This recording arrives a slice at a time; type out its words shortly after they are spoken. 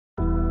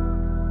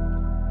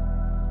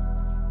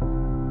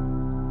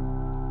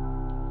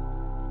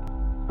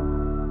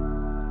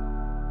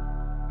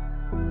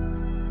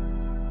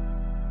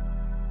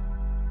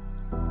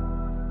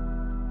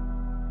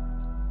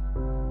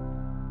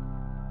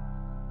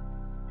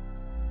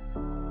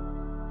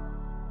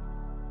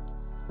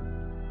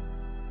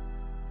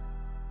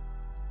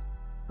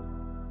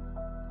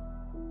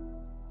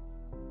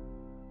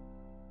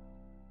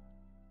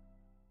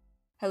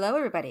Hello,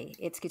 everybody.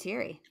 It's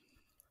Kateri,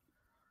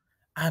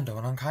 And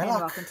Owen on and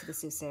Kylock. welcome to the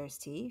Soothsayer's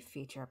Tea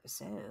feature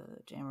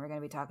episode. And we're going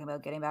to be talking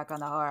about getting back on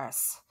the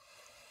horse.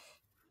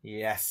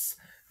 Yes,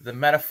 the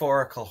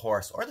metaphorical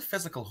horse, or the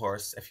physical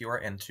horse if you are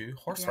into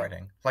horse Yeah.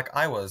 riding, like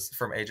I was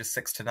from ages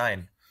 6 to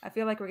 9. I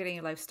feel like we're getting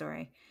a life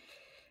story.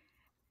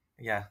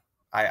 Yeah,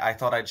 I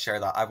thought I'd share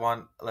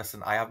that.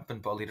 Listen, I haven't been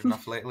bullied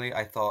enough lately.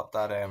 I thought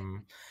that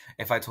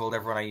if I told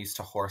everyone I used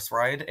to horse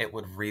ride, it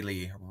would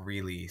really,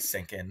 really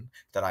sink in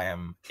that I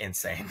am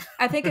insane.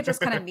 I think it just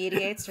kind of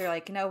mediates. You're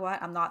like, you know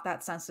what? I'm not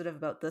that sensitive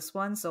about this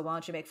one, so why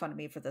don't you make fun of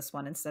me for this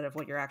one instead of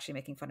what you're actually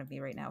making fun of me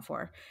right now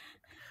for?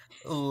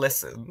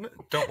 Listen,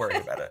 don't worry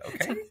about it,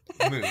 okay?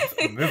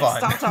 Move on.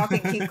 Stop talking,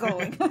 keep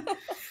going.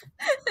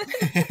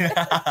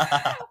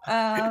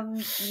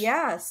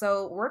 Yeah,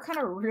 so we're kind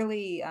of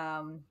really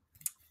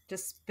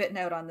just spitting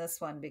out on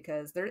this one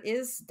because there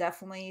is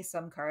definitely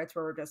some cards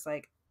where we're just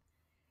like,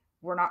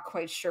 we're not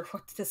quite sure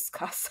what to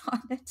discuss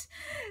on it.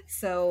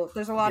 So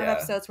there's a lot of Yeah.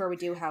 episodes where we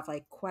do have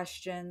like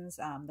questions.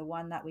 The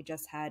one that we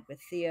just had with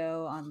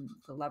Theo on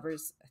the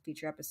Lovers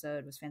feature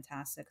episode was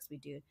fantastic because we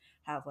do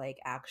have like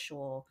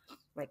actual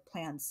like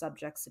planned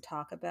subjects to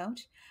talk about.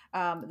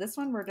 This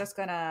one we're just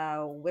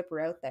gonna whip her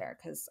out there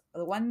because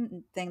the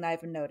one thing that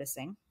I've been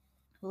noticing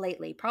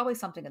lately, probably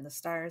something in the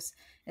stars,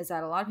 is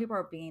that a lot of people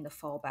are beginning to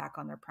fall back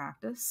on their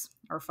practice,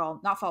 or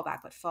not fall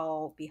back, but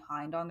fall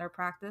behind on their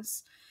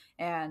practice.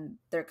 And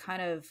they're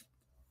kind of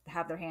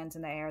have their hands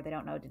in the air. They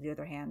don't know what to do with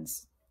their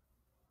hands.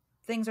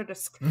 Things are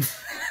just,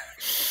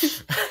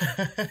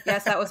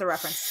 yes, that was a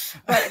reference,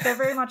 but they're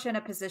very much in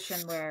a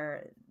position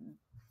where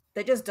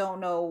they just don't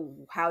know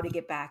how to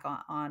get back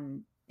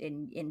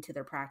into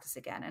their practice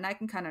again. And I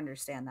can kind of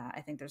understand that.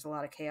 I think there's a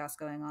lot of chaos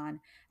going on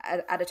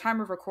at a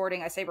time of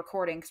recording. I say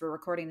recording because we're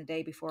recording the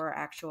day before our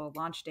actual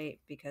launch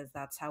date because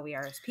that's how we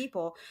are as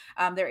people.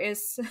 There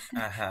is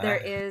there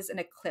is an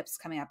eclipse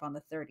coming up on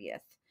the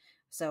 30th,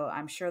 so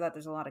I'm sure that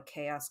there's a lot of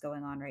chaos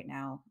going on right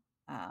now.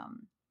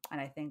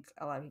 And I think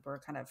a lot of people are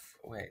kind of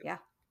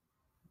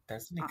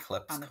There's an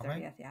eclipse on the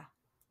coming? 30th, yeah.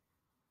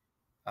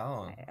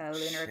 Oh, A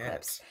lunar shit.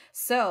 eclipse.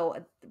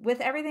 So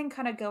with everything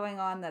kind of going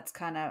on that's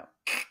kind of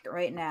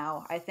right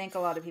now, I think a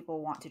lot of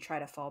people want to try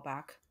to fall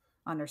back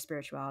on their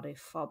spirituality,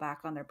 fall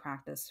back on their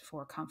practice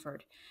for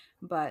comfort.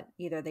 But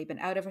either they've been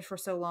out of it for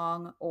so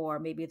long, or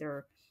maybe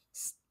they're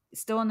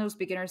still in those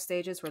beginner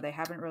stages where they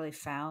haven't really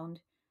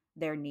found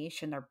their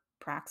niche and their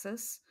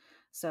praxis.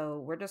 So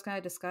we're just going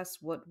to discuss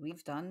what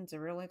we've done to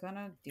really going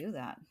to do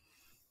that.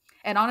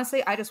 And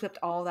honestly, I just whipped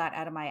all that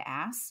out of my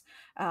ass.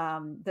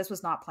 This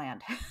was not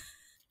planned.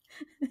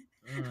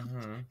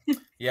 Mm-hmm.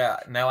 Yeah,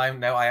 now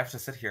I have to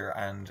sit here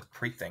and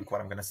pre-think what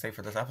I'm going to say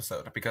for this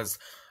episode because,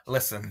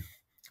 listen,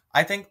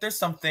 I think there's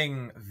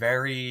something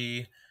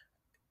very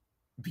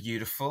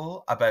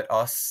beautiful about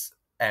us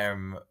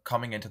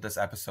coming into this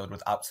episode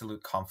with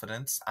absolute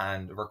confidence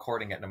and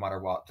recording it no matter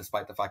what,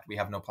 despite the fact we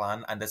have no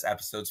plan, and this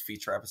episode's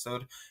feature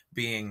episode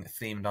being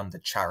themed on the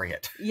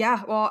Chariot.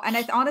 Yeah, well,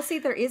 and honestly,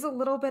 there is a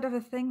little bit of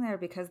a thing there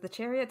because the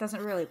Chariot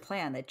doesn't really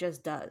plan; it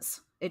just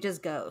does. It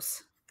just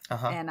goes.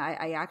 Uh-huh. And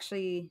I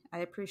actually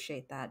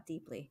appreciate that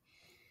deeply.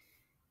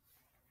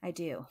 I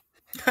do.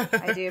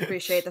 I do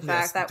appreciate the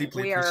fact that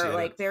we are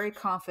like very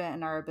confident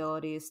in our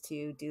abilities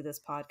to do this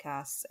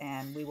podcast,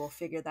 and we will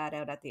figure that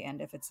out at the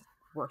end if it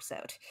works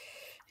out.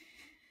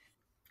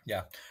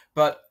 Yeah,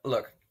 but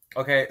look,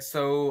 okay,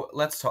 so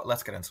let's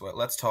get into it.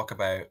 Let's talk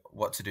about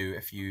what to do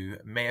if you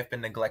may have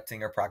been neglecting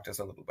your practice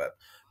a little bit,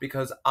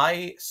 because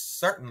I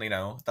certainly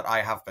know that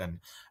I have been.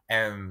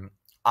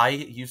 I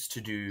used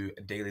to do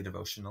daily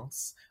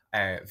devotionals,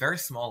 very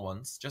small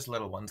ones, just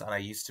little ones, and I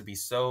used to be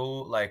so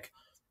like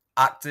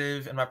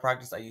active in my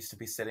practice. I used to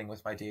be sitting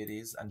with my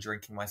deities and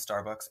drinking my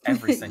Starbucks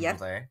every single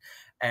day.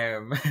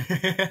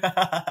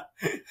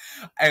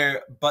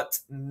 But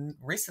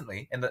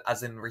recently, in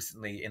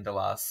the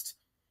last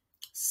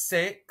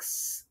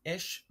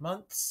 6-ish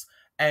months,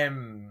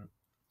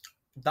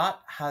 that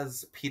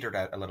has petered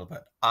out a little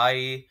bit.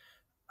 I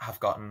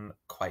have gotten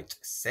quite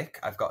sick.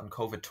 I've gotten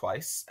COVID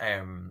twice,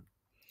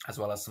 as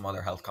well as some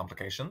other health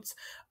complications.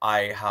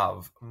 I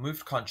have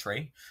moved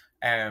country,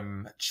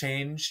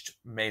 changed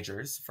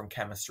majors from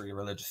chemistry to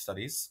religious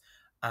studies,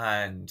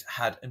 and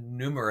had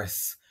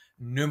numerous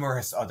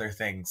other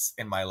things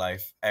in my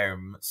life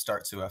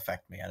start to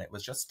affect me. And it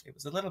was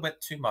a little bit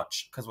too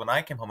much, because when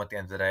I came home at the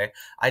end of the day,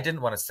 I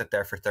didn't want to sit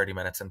there for 30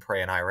 minutes and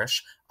pray in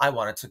Irish. I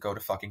wanted to go to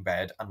fucking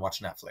bed and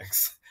watch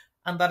Netflix.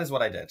 And that is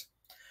what I did.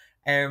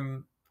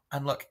 And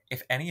look,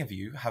 if any of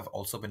you have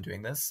also been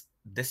doing this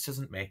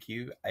doesn't make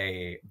you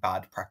a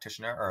bad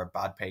practitioner or a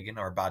bad pagan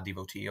or a bad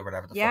devotee or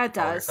whatever the fuck you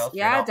call yourself.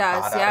 Yeah, it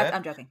does. Yeah,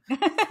 I'm joking.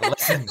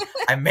 Listen,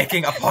 I'm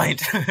making a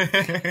point.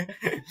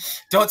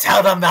 Don't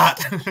tell them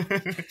that.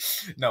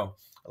 No,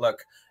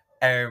 look,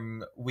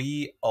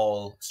 we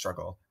all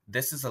struggle.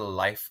 This is a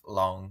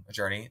lifelong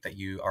journey that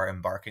you are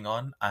embarking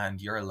on,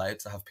 and you're allowed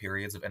to have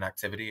periods of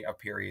inactivity,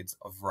 periods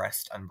of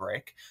rest and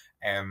break.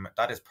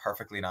 That is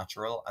perfectly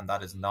natural, and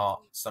that is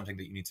not something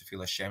that you need to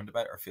feel ashamed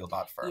about or feel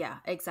bad for. Yeah,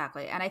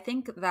 exactly. And I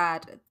think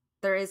that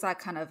there is that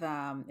kind of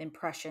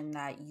impression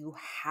that you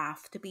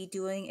have to be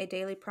doing a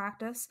daily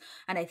practice.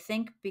 And I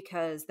think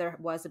because there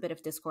was a bit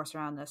of discourse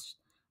around this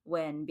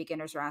when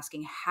beginners are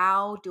asking,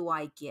 how do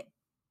I get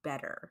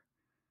better?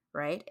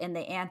 Right. And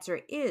the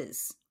answer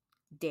is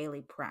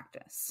daily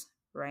practice.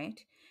 Right.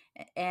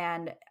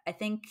 And I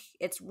think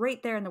it's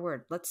right there in the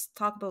word. Let's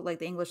talk about like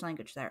the English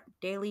language there.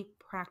 Daily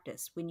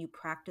practice. When you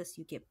practice,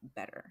 you get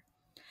better.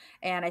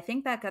 And I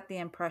think that got the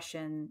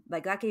impression,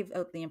 like that gave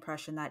out the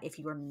impression that if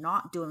you are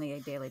not doing a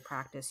daily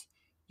practice,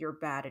 you're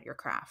bad at your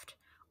craft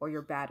or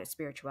you're bad at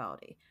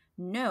spirituality.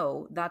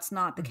 No, that's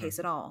not the Hmm. case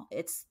at all.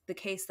 It's the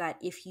case that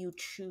if you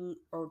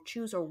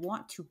choose or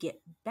want to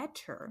get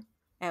better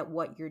at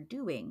what you're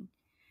doing,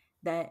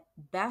 the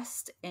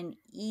best and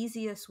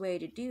easiest way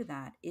to do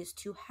that is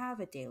to have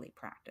a daily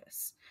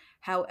practice.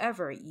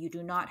 However, you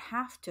do not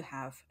have to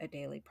have a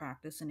daily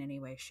practice in any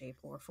way, shape,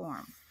 or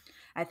form.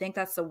 I think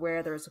that's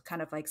where there's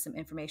kind of like some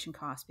information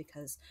cost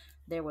because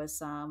there was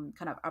some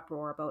kind of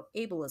uproar about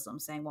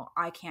ableism saying, well,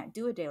 I can't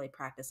do a daily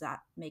practice.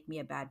 That make me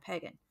a bad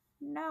pagan.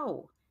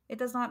 No, it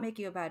does not make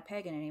you a bad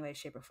pagan in any way,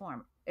 shape, or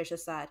form. It's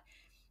just that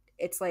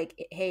it's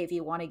like, hey, if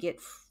you want to get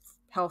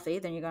healthy,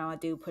 then you're going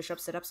to do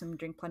push-ups, sit-ups, and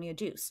drink plenty of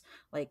juice.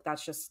 Like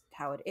that's just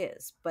how it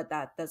is. But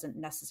that doesn't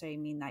necessarily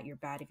mean that you're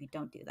bad if you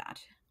don't do that.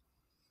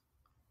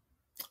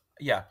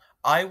 Yeah,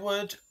 I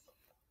would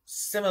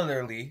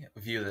similarly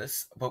view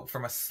this, but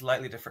from a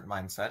slightly different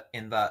mindset,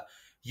 in that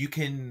you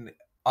can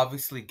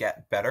obviously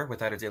get better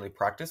without a daily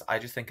practice. I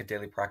just think a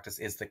daily practice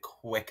is the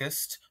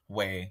quickest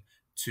way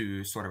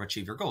to sort of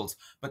achieve your goals.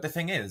 But the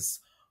thing is,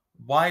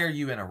 why are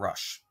you in a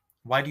rush?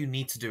 Why do you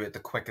need to do it the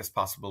quickest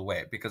possible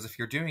way? Because if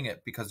you're doing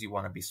it because you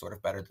want to be sort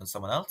of better than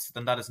someone else,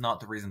 then that is not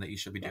the reason that you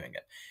should be Yeah. doing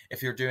it.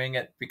 If you're doing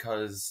it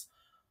because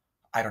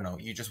I don't know,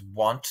 you just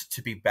want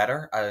to be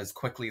better as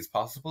quickly as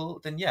possible,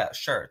 then yeah,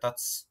 sure,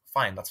 that's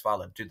fine, that's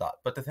valid, do that.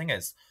 But the thing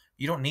is,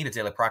 you don't need a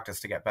daily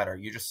practice to get better.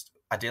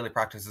 A daily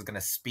practice is going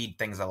to speed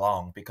things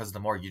along because the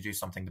more you do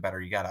something, the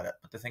better you get at it.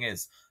 But the thing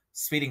is,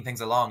 speeding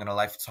things along in a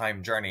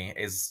lifetime journey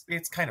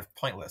it's kind of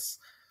pointless.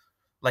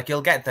 Like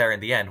you'll get there in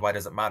the end, why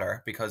does it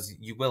matter? Because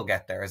you will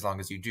get there as long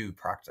as you do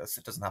practice.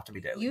 It doesn't have to be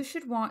You daily.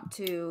 should want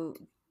to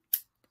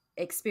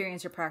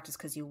experience your practice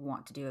because you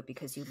want to do it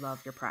because you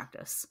love your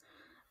practice.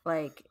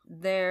 Like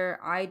there,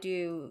 I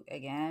do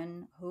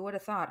again. Who would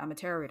have thought? I'm a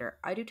tarot reader.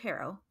 I do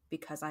tarot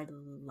because I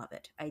love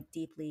it. I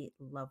deeply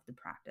love the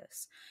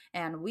practice,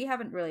 and we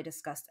haven't really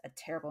discussed a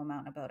terrible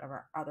amount about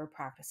our other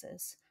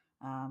practices,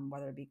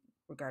 whether it be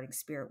regarding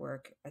spirit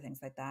work or things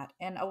like that.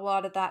 And a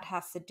lot of that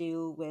has to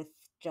do with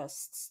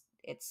just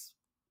it's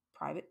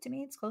private to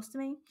me. It's close to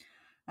me.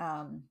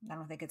 I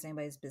don't think it's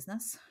anybody's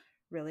business,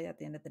 really, at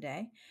the end of the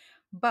day.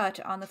 But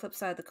on the flip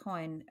side of the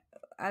coin,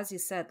 as you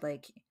said,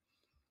 like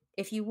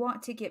if you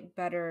want to get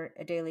better,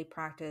 a daily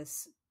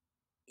practice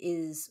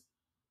is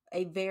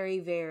a very,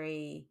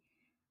 very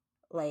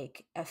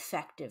like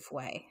effective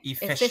way,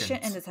 efficient and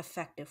Efficient. it's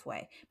effective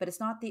way, but it's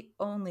not the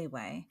only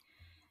way.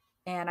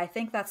 And I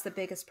think that's the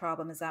biggest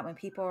problem is that when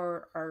people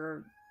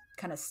are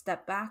kind of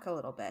step back a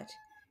little bit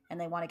and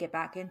they want to get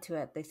back into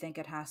it, they think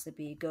it has to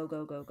be go,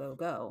 go, go, go,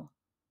 go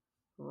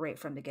right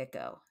from the get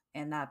go.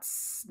 And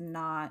that's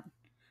not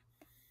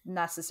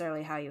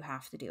necessarily how you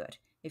have to do it.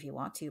 If you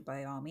want to,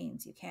 by all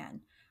means, you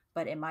can.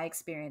 But in my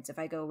experience, if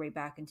I go right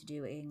back into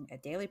doing a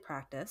daily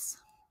practice,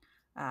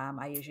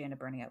 I usually end up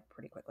burning out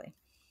pretty quickly.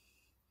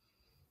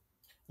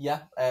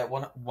 Yeah,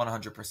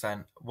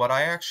 100%. What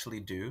I actually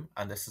do,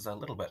 and this is a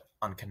little bit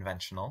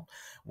unconventional,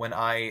 when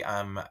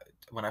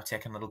when I've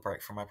taken a little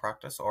break from my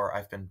practice or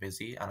I've been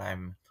busy and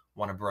I'm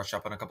want to brush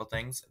up on a couple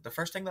things, the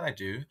first thing that I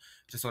do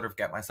to sort of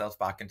get myself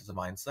back into the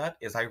mindset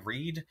is I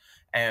read.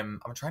 I'm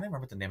trying to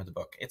remember the name of the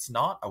book. It's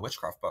not a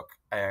witchcraft book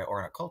or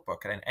an occult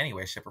book in any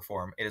way, shape, or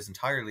form. It is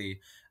entirely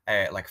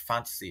like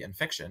fantasy and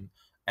fiction.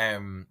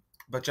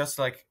 But just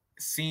like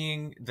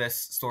seeing this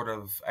sort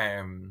of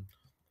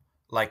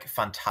like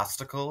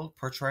fantastical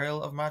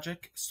portrayal of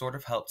magic sort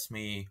of helps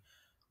me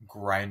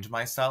ground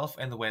myself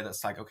in the way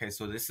that's like, okay,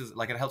 so this is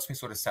like, it helps me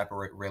sort of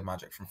separate real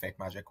magic from fake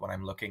magic when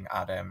I'm looking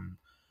at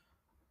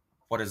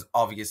what is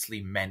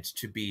obviously meant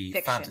to be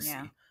Fiction,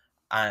 yeah.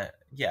 fantasy.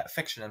 Yeah,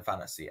 fiction and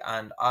fantasy.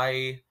 And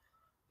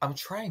I'm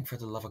trying for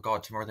the love of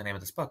God to remember the name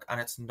of this book,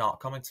 and it's not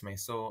coming to me.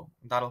 So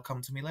that'll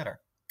come to me later.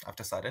 I've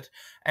decided.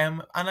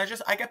 And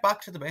I get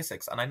back to the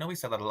basics. And I know we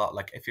said that a lot.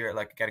 Like if you're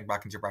like getting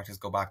back into your practice,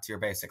 go back to your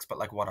basics. But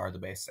like, what are the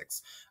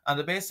basics? And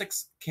the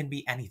basics can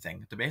be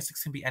anything. The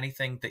basics can be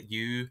anything that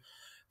you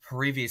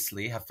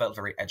previously have felt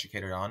very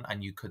educated on,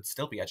 and you could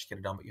still be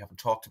educated on, but you haven't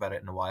talked about it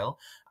in a while.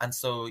 And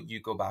so you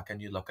go back and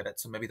you look at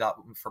it. So maybe that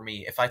for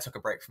me, if I took a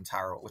break from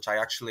tarot, which I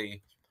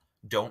actually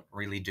don't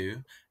really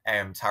do.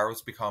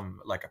 Tarot's become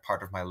like a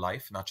part of my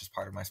life, not just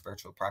part of my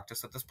spiritual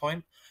practice at this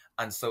point,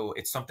 and so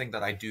it's something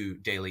that I do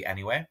daily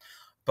anyway.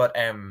 But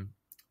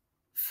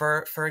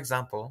for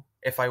example,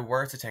 if I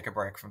were to take a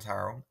break from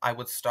tarot, I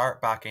would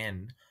start back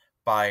in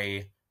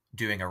by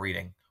doing a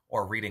reading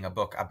or reading a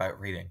book about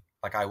reading.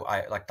 Like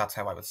I like that's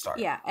how I would start.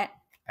 Yeah.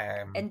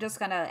 Um, And just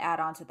gonna add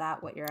on to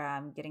that, what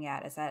you're getting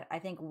at is that I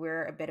think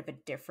we're a bit of a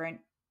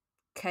different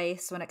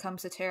case when it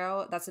comes to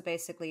tarot, that's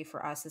basically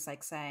for us is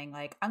like saying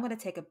like I'm going to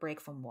take a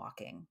break from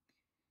walking.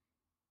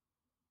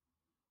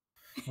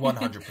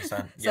 100%.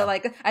 So Yeah.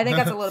 like I think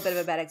that's a little bit of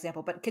a bad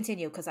example, but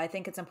continue because I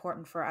think it's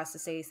important for us to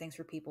say these things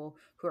for people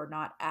who are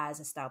not as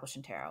established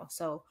in tarot.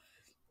 So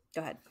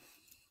go ahead.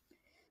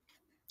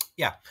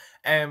 Yeah.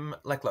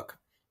 Like, look,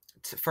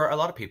 for a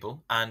lot of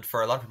people, and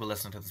for a lot of people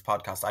listening to this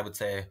podcast, I would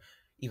say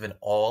even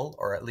all,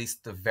 or at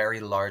least the very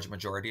large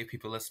majority of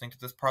people listening to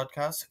this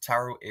podcast,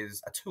 tarot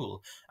is a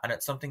tool, and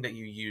it's something that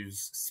you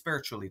use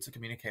spiritually to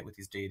communicate with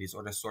these deities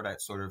or to sort out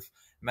sort of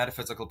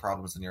metaphysical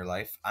problems in your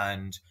life,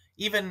 and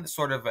even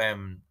sort of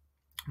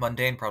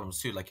mundane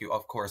problems too. Like, you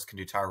of course can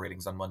do tarot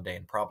readings on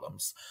mundane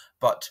problems,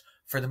 but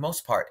for the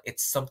most part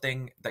it's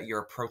something that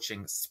you're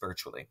approaching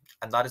spiritually,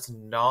 and that is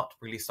not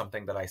really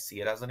something that I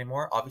see it as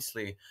anymore.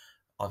 Obviously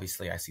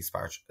I see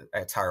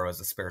tarot as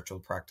a spiritual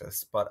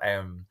practice, but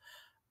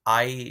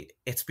I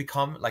it's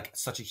become like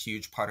such a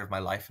huge part of my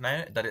life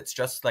now that it's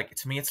just like,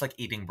 to me it's like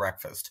eating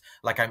breakfast.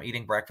 Like, I'm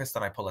eating breakfast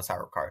and I pull a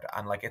tarot card,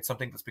 and like it's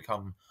something that's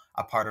become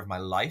a part of my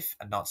life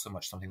and not so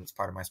much something that's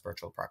part of my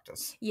spiritual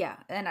practice. Yeah,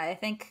 and I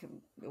think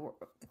we're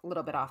a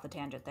little bit off the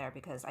tangent there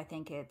because I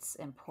think it's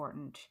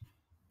important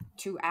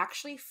to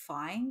actually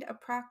find a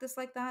practice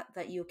like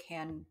that you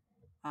can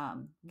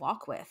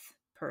walk with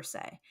per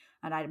se.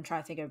 And I'm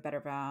trying to think of a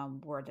better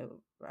word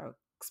to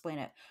explain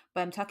it,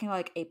 but I'm talking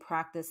like a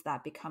practice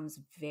that becomes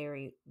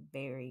very,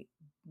 very,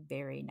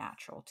 very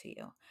natural to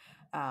you.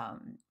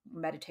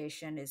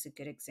 Meditation is a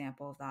good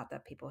example of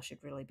that people should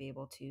really be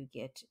able to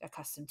get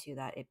accustomed to,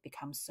 that it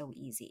becomes so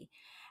easy.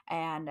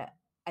 And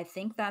I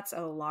think that's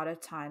a lot of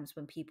times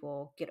when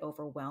people get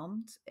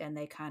overwhelmed and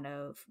they kind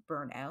of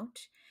burn out,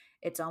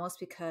 it's almost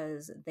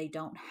because they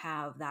don't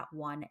have that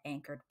one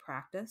anchored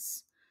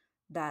practice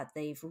that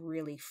they've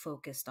really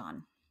focused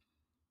on.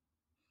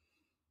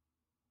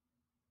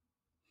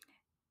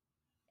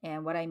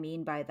 And what I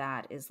mean by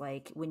that is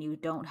like when you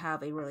don't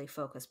have a really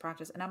focused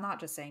practice, and I'm not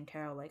just saying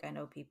tarot, like I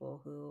know people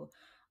who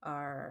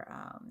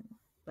are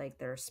like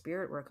they're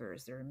spirit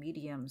workers, they're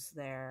mediums,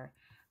 they're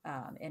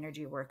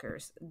energy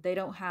workers. They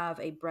don't have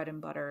a bread and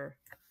butter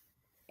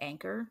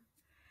anchor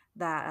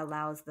that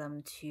allows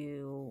them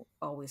to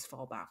always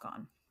fall back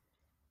on.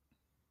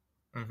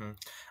 Hmm.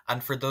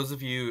 And for those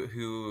of you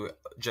who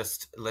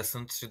just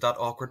listened to that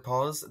awkward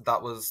pause,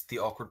 that was the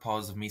awkward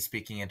pause of me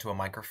speaking into a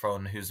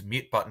microphone whose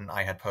mute button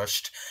I had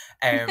pushed.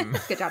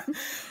 Good job.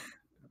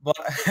 What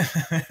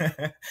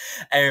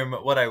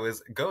what I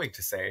was going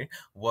to say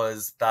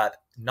was that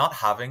not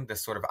having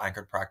this sort of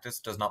anchored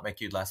practice does not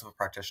make you less of a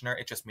practitioner.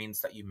 It just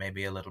means that you may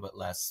be a little bit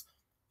less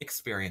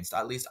experienced.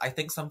 At least I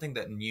think something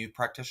that new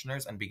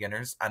practitioners and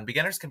beginners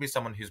can be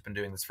someone who's been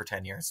doing this for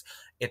 10 years.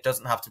 It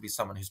doesn't have to be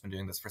someone who's been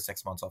doing this for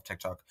 6 months off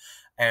TikTok.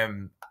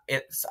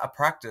 It's a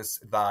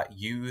practice that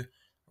you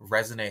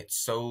resonate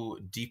so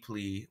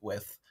deeply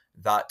with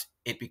that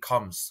it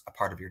becomes a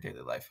part of your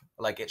daily life.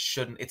 Like,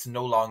 it's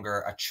no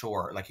longer a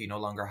chore. Like, you no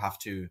longer have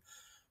to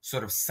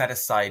sort of set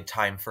aside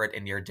time for it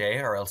in your day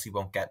or else you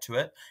won't get to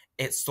it.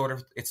 It's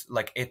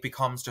like it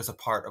becomes just a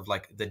part of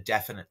like the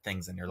definite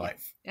things in your Yeah.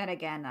 life. And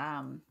again,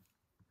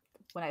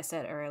 when I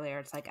said earlier,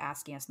 it's like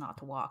asking us not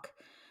to walk,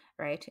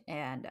 right?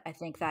 And I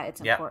think that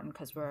it's Yeah. important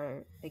because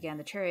we're, again,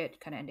 the chariot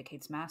kind of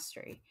indicates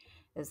mastery,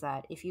 is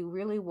that if you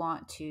really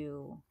want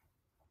to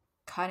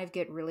kind of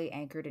get really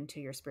anchored into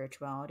your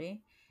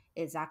spirituality,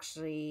 is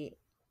actually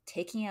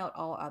taking out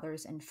all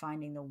others and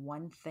finding the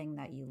one thing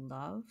that you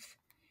love.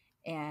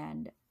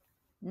 And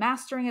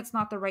mastering it's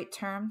not the right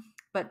term,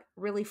 but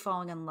really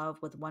falling in love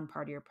with one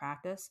part of your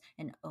practice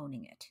and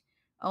owning it.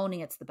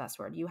 Owning it's the best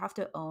word. You have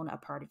to own a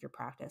part of your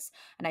practice.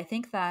 And I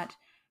think that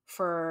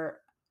for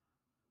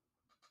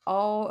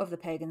all of the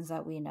pagans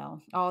that we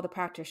know, all the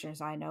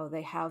practitioners I know,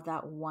 they have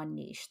that one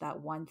niche, that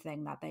one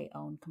thing that they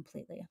own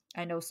completely.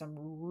 I know some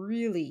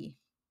really,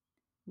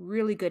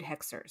 really good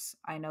hexers.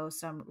 I know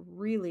some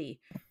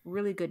really,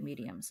 really good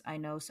mediums. I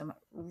know some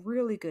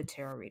really good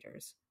tarot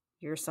readers.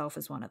 Yourself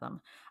is one of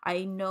them.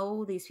 I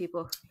know these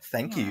people.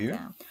 Thank Yeah, you.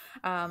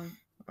 yeah.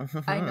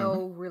 I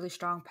know really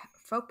strong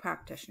folk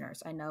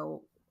practitioners. I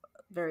know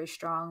very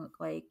strong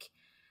like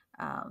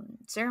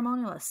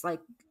ceremonialists.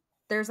 Like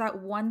there's that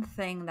one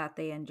thing that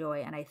they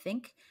enjoy, and I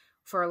think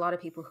for a lot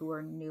of people who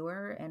are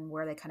newer and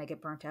where they kind of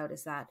get burnt out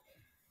is that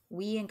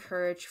we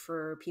encourage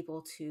for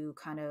people to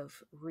kind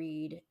of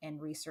read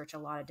and research a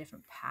lot of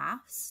different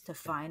paths to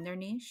find their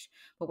niche.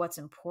 But what's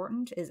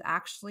important is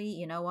actually,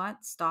 you know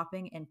what,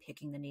 stopping and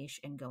picking the niche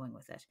and going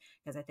with it.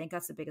 Because I think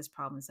that's the biggest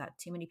problem is that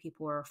too many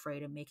people are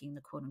afraid of making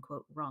the quote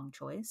unquote wrong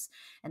choice.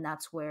 And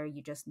that's where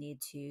you just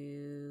need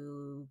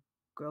to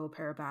grow a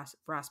pair of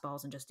brass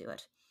balls and just do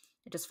it.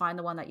 And just find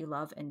the one that you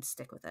love and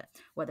stick with it,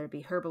 whether it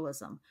be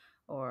herbalism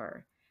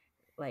or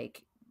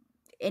like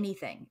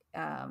anything,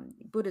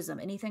 Buddhism,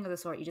 anything of the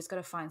sort. You just got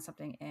to find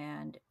something,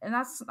 and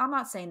that's, I'm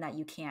not saying that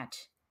you can't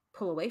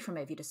pull away from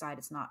it if you decide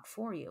it's not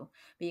for you,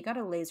 but you got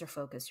to laser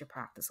focus your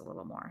practice a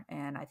little more,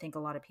 and I think a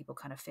lot of people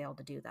kind of fail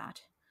to do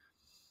that.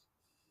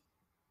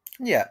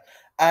 Yeah.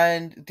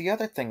 And the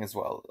other thing as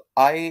well,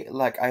 I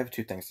have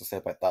two things to say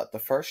about that. The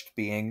first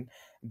being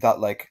that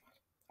like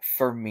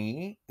for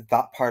me,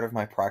 that part of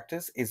my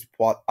practice is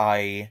what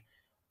I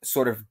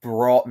sort of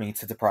brought me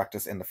to the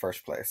practice in the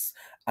first place.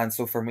 And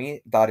so for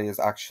me, that is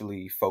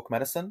actually folk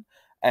medicine.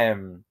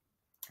 Um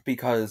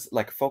because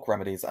like folk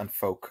remedies and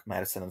folk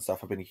medicine and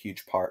stuff have been a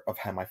huge part of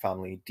how my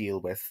family deal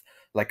with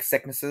like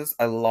sicknesses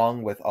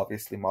along with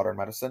obviously modern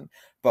medicine.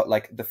 But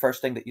like the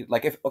first thing that you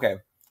like if okay,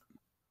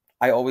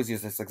 I always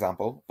use this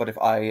example, but if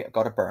I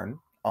got a burn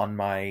on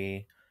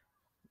my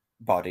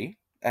body,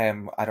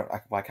 I don't.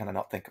 Why can I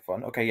not think of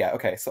one? Okay, yeah,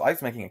 okay. So I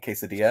was making a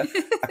quesadilla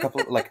a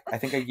couple, like I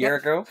think a year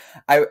Yep. ago.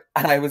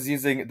 I was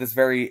using this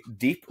very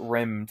deep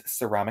rimmed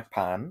ceramic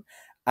pan,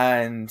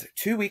 and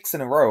 2 weeks in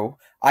a row,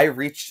 I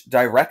reached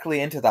directly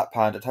into that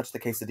pan to touch the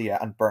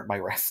quesadilla and burnt my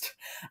wrist.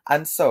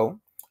 And so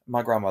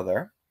my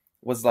grandmother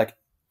was like,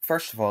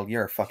 first of all,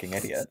 you're a fucking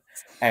idiot.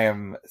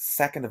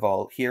 Second of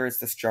all, here is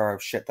this jar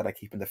of shit that I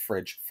keep in the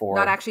fridge Not for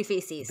actually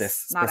this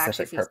feces. Not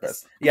actually specific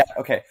purpose. feces. Yeah,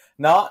 okay.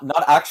 Not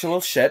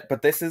actual shit,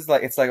 but this is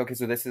like it's like okay,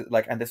 so this is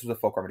like and this was a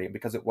folk remedy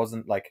because it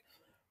wasn't like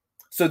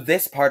so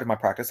this part of my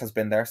practice has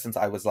been there since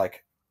I was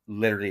like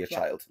literally a Yep.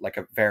 child, like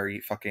a very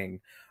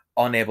fucking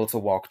unable to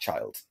walk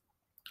child.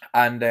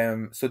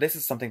 And so this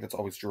is something that's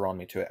always drawn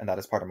me to it, and that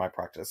is part of my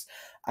practice.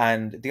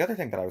 And the other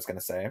thing that I was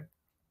gonna say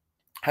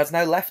has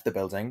now left the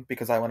building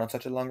because I went on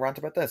such a long rant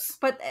about this.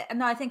 But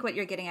no, I think what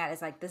you're getting at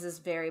is like this is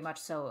very much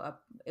so.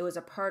 It was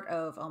a part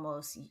of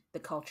almost the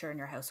culture in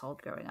your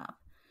household growing up,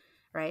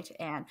 right?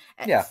 And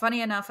Yeah. funny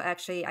enough,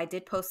 actually, I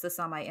did post this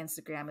on my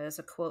Instagram. It was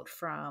a quote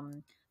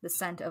from The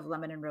Scent of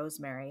Lemon and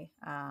Rosemary,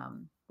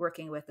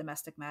 working with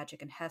domestic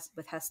magic and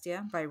with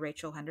Hestia by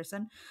Rachel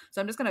Henderson. So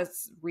I'm just going to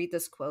read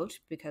this quote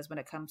because when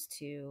it comes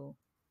to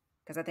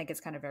because I think it's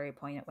kind of very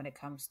poignant when it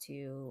comes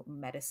to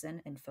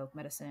medicine and folk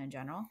medicine in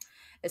general.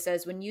 It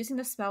says, when using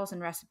the spells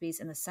and recipes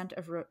in the scent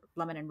of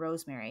lemon and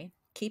rosemary,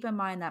 keep in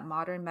mind that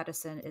modern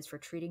medicine is for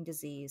treating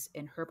disease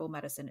and herbal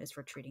medicine is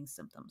for treating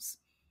symptoms.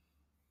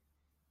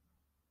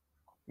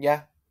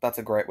 Yeah, that's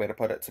a great way to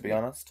put it, to be Yep.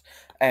 honest.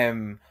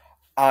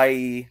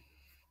 I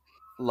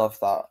love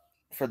that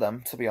for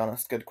them, to be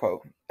honest. Good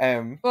quote.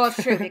 Well,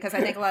 it's true because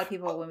I think a lot of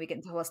people, when we get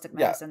into holistic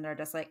Yeah. medicine, they're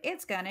just like,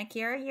 it's going to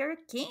cure your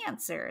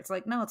cancer. It's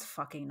like, no, it's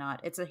fucking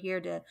not. It's here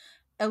to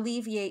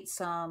alleviate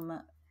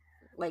some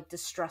like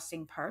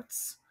distressing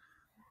parts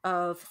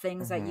of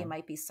things that you Hmm.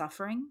 might be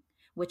suffering,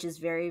 which is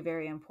very,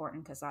 very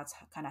important because that's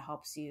kind of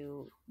helps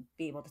you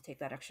be able to take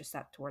that extra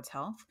step towards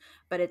health.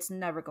 But it's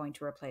never going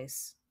to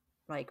replace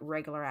like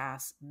regular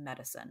ass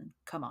medicine.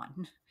 Come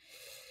on.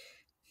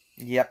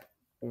 Yep,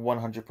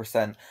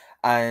 100%.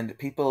 And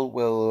people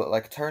will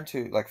like turn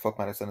to like folk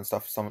medicine and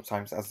stuff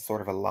sometimes as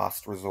sort of a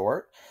last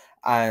resort.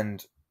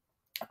 And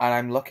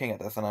I'm looking at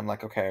this and I'm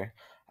like, okay,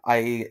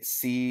 I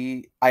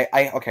see I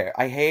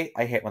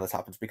hate when this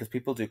happens because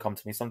people do come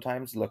to me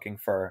sometimes looking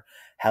for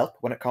help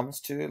when it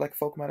comes to like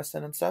folk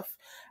medicine and stuff.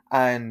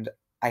 And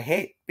I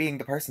hate being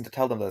the person to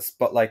tell them this,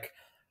 but like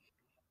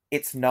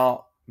it's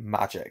not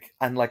magic.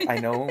 And like I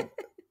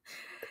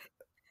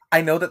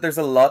know that there's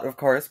a lot of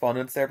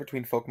correspondence there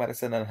between folk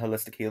medicine and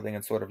holistic healing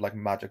and sort of like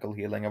magical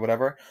healing or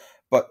whatever,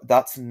 but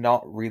that's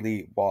not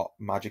really what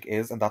magic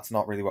is, and that's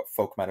not really what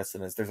folk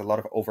medicine is. There's a lot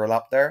of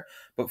overlap there,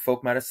 but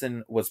folk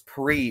medicine was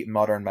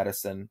pre-modern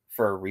medicine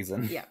for a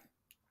reason. Yeah.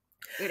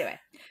 Anyway.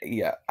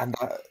 Yeah, and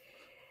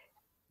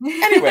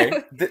anyway,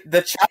 the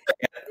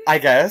Chariot, I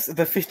guess,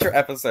 the feature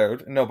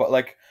episode. No, but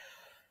like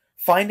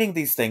finding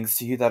these things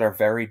to you that are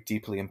very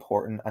deeply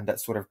important and that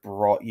sort of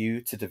brought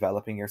you to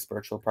developing your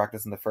spiritual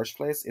practice in the first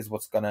place is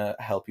what's going to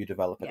help you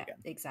develop it Yeah, again.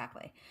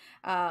 exactly.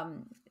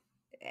 Um,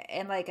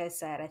 and like I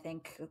said, I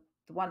think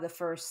one of the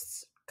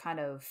first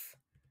kind of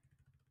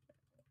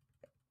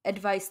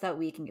advice that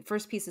we can get,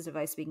 first pieces of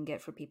advice we can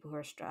get for people who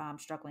are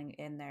struggling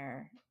in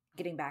their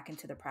getting back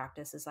into the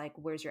practice is like,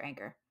 where's your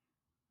anchor?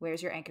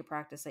 Where's your anchor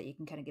practice that you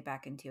can kind of get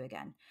back into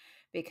again?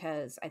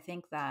 Because I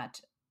think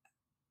that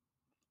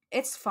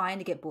it's fine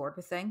to get bored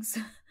with things.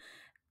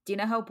 Do you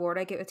know how bored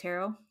I get with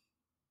tarot?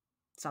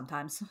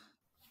 Sometimes.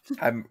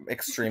 I'm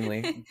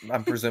presuming.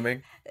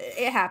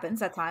 It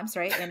happens at times,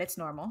 right? And it's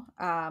normal.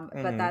 But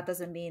Hmm. that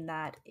doesn't mean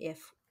that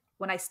if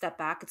when I step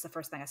back, it's the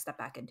first thing I step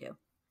back into,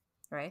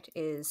 right?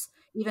 Is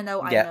even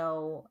though I Yeah.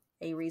 know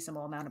a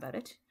reasonable amount about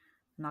it,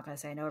 I'm not going to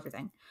say I know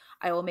everything.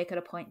 I will make it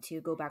a point to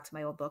go back to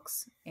my old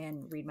books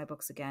and read my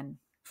books again,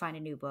 find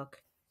a new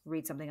book,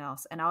 read something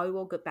else, and I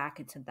will get back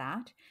into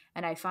that.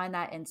 And I find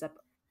that ends up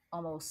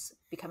almost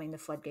becoming the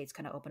floodgates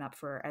kind of open up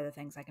for other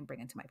things I can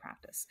bring into my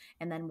practice,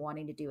 and then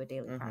wanting to do a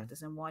daily Hmm.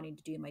 practice and wanting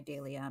to do my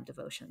daily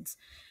devotions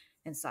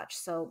and such.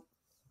 So,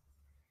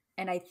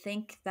 and I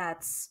think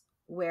that's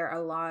where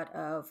a lot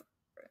of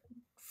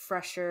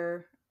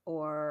fresher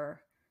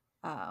or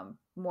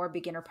more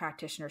beginner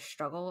practitioners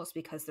struggle is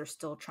because they're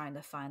still trying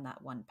to find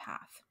that one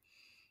path.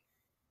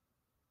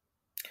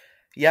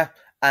 Yeah.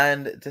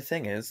 And the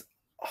thing is,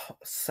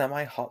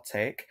 semi hot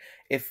take.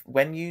 If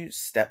when you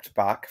stepped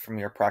back from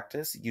your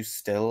practice, you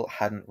still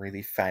hadn't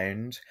really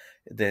found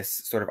this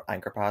sort of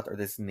anchor path or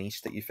this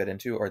niche that you fit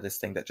into or this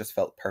thing that just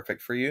felt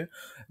perfect for you,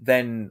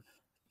 then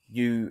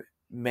you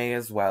may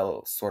as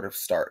well sort of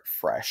start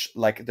fresh.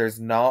 Like there's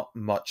not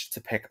much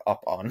to pick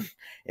up on,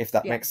 if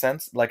that Yeah. makes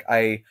sense. Like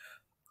I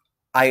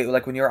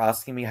like when you were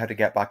asking me how to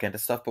get back into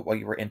stuff, but what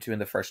you were into in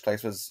the first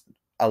place was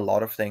a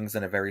lot of things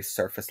in a very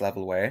surface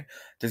level way.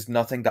 There's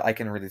nothing that I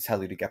can really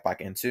tell you to get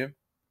back into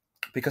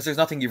because there's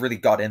nothing you really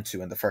got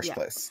into in the first Yeah.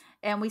 place.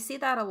 And we see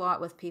that a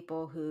lot with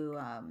people who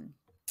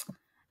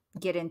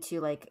get into,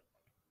 like,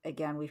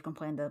 again, we've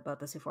complained about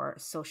this before,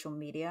 social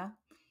media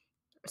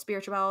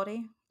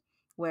spirituality,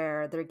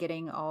 where they're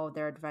getting all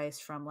their advice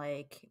from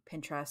like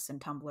Pinterest and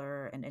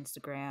Tumblr and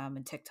Instagram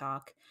and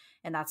TikTok,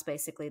 and that's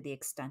basically the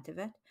extent of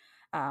it.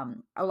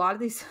 A lot of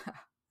these,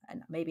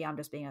 and maybe I'm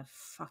just being a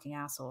fucking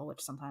asshole,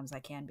 which sometimes I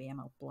can be. I'm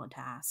a blunt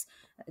ass.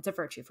 It's a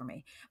virtue for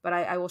me, but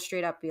I will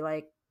straight up be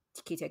like,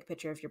 "Can you take a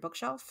picture of your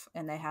bookshelf?"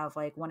 And they have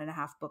like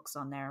 1.5 books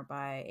on there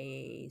by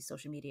a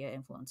social media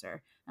influencer,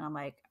 and I'm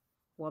like,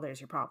 "Well,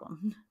 there's your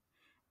problem."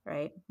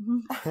 Right?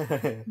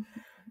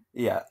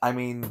 Yeah, I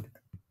mean,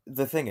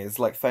 the thing is,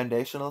 like,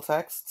 foundational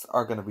texts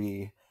are going to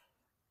be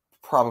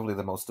probably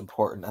the most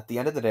important. At the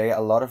end of the day,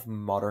 a lot of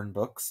modern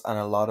books and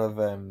a lot of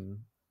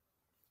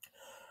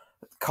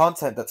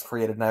content that's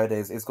created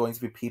nowadays is going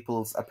to be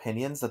people's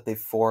opinions that they've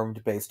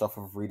formed based off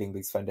of reading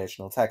these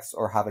foundational texts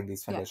or having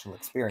these Yeah. foundational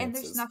And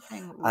there's experiences.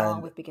 nothing wrong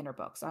And with beginner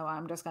books.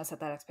 I'm just going to set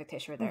that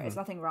expectation right there. It's mhm,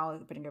 nothing wrong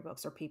with beginner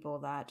books or people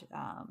that,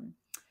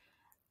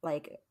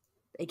 like,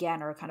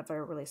 again, are kind of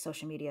a really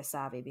social media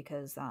savvy,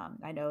 because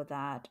I know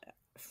that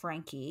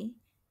Frankie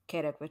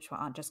Kateri, which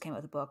just came out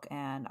with a book,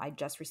 and I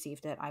just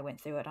received it. I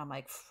went through it. I'm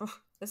like,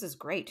 this is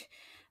great.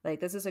 Like,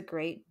 this is a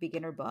great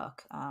beginner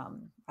book.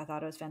 I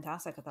thought it was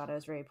fantastic. I thought it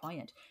was very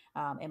poignant.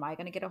 Am I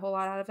going to get a whole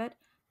lot out of it?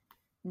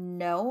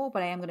 No,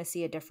 but I am going to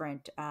see a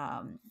different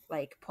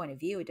like point of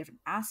view, a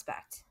different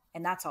aspect,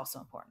 and that's also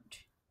important.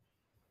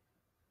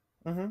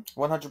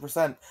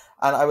 100%.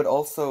 And I would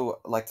also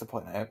like to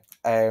point out,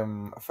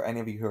 for any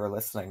of you who are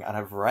listening and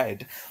have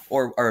read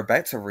or are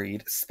about to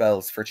read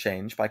Spells for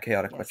Change by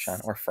Chaotic Witchan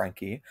Yes, or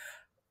Frankie,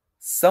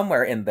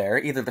 somewhere in there,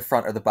 either the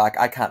front or the back,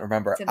 I can't it's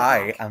remember, in the I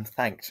back. am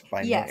thanked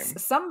by Yes, name.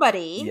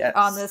 somebody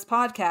on Yes. this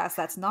podcast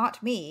that's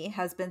not me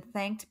has been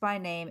thanked by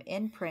name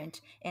in print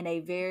in a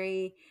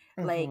very,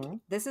 like, Mm-hmm.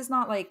 this is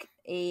not like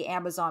a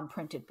Amazon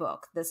printed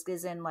book. This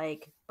is in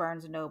like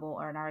Barnes and Noble,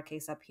 or in our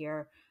case up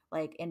here,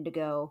 like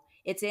Indigo.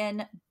 It's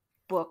in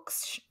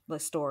books the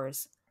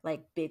stores,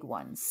 like big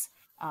ones.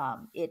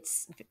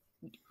 It's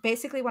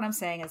basically what I'm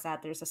saying is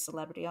that there's a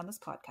celebrity on this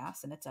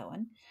podcast, and it's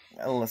Eóin.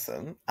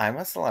 Listen, I'm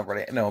a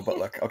celebrity. No, but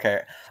look,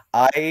 okay.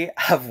 I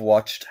have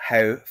watched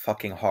how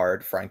fucking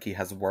hard Frankie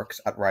has worked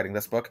at writing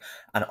this book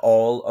and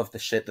all of the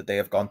shit that they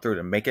have gone through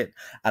to make it,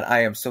 and I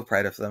am so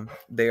proud of them.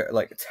 They're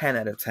like 10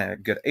 out of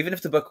 10 good. Even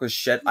if the book was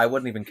shit, I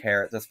wouldn't even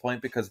care at this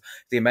point because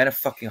the amount of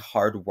fucking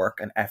hard work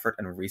and effort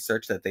and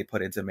research that they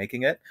put into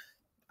making it,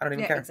 I don't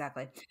even Yeah, care.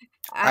 exactly.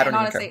 I And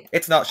don't even care. honestly,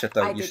 It's not shit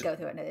though. I You did should. go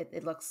through it, and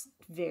it looks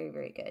very,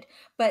 very good.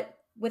 But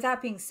with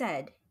that being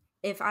said,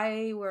 if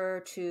I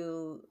were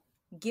to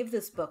give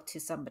this book to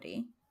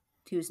somebody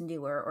who's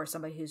newer or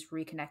somebody who's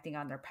reconnecting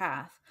on their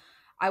path,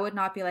 I would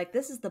not be like,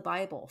 this is the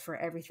Bible for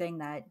everything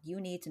that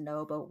you need to know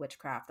about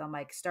witchcraft. I'm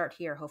like, start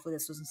here. Hopefully,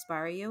 this will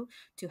inspire you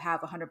to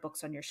have 100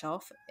 books on your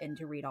shelf and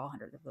to read all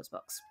 100 of those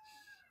books.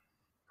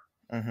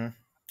 Mm-hmm.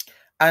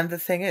 And the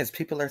thing is,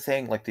 people are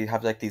saying like they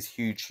have like these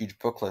huge, huge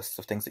book lists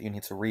of things that you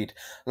need to read.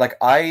 Like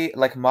I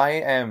like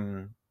my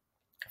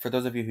for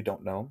those of you who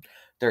don't know,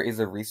 there is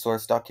a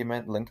resource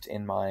document linked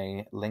in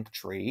my link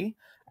tree,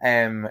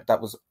 that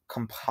was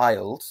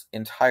compiled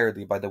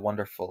entirely by the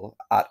wonderful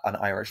at an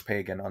Irish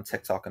pagan on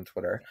TikTok and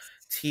Twitter, Yes.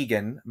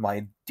 Tegan,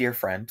 my dear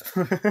friend.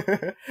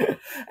 But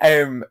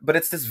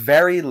it's this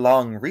very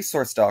long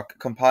resource doc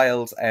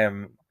compiled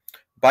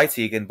by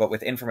Tegan, but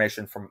with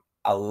information from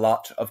a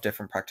lot of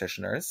different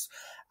practitioners,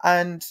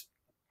 and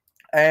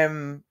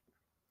um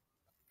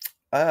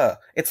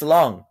it's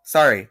long.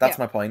 Sorry, that's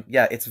Yeah. my point.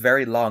 Yeah, it's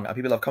very long. And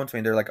people have come to me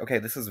and they're like, okay,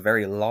 this is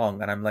very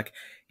long. And I'm like,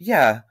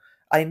 yeah,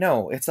 I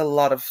know. It's a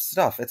lot of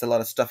stuff. It's a lot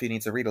of stuff you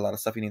need to read, a lot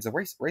of stuff you need to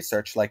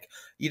research. Like,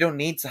 you don't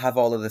need to have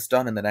all of this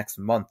done in the next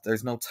month.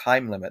 There's no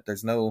time limit.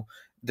 There's no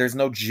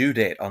due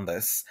date on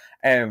this.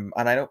 And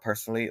I know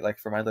personally, like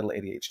for my little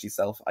ADHD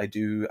self, I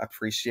do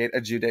appreciate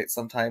a due date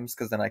sometimes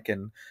because then I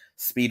can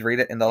speed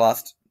read it in the Yeah.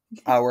 last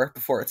hour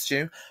before it's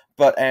due.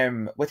 But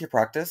with your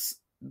practice,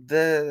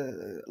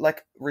 the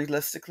like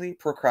realistically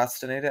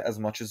procrastinate it as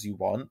much as you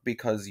want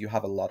because you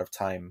have a lot of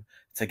time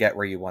to get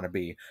where you want to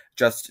be.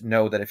 Just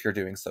know that if you're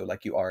doing so,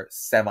 like you are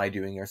semi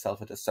doing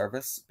yourself a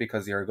disservice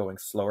because you're going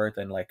slower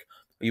than like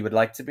you would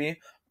like to be.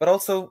 But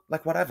also,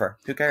 like whatever,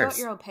 who Go at cares?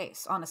 your own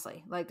pace,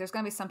 honestly. Like, there's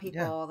going to be some Yeah.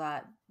 people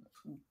that,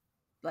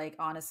 like,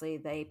 honestly,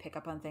 they pick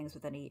up on things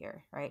within a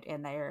year, right?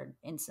 And they're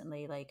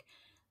instantly like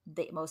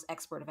the most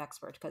expert of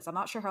expert. Because I'm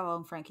not sure how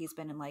long Frankie's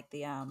been in like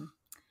the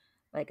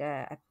like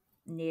a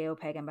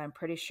neo-pagan, but I'm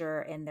pretty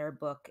sure in their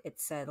book it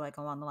said like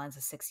along the lines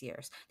of 6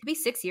 years. To be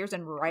 6 years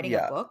and writing a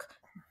Yeah. book,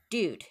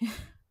 dude,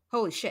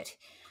 holy shit,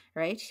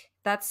 right?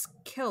 That's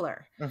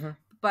killer. Hmm.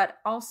 But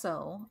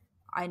also,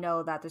 I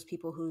know that there's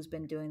people who's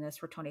been doing this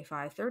for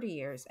 25, 30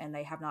 years and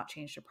they have not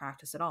changed their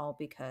practice at all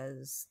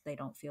because they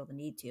don't feel the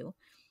need to,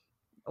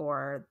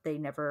 or they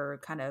never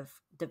kind of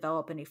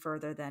develop any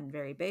further than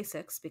very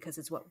basics because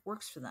it's what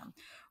works for them.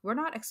 We're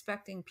not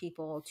expecting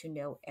people to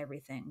know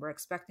everything. We're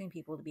expecting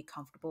people to be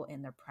comfortable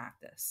in their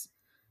practice.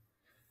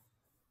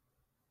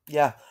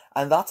 Yeah,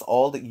 and that's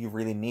all that you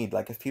really need.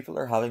 Like if people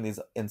are having these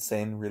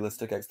insane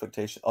unrealistic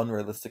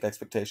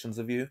expectations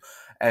of you,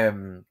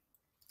 um,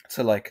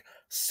 to like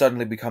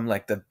suddenly become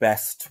like the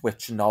best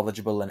witch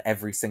knowledgeable in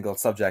every single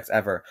subject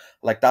ever,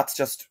 like that's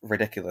just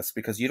ridiculous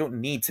because you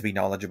don't need to be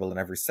knowledgeable in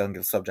every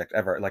single subject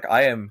ever. Like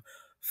I am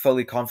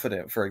fully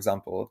confident, for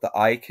example, that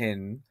I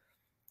can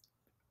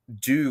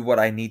do what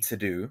I need to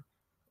do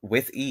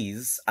with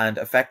ease and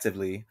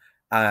effectively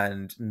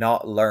and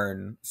not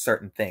learn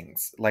certain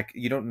things. Like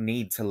you don't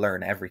need to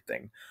learn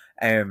everything.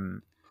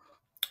 Um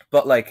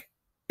but like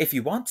if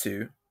you want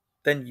to,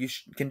 then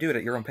can do it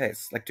at your own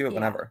pace. Like do it Yeah.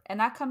 whenever. And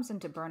that comes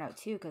into burnout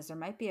too, because there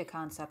might be a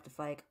concept of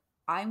like,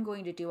 I'm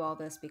going to do all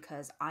this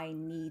because I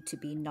need to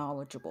be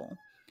knowledgeable,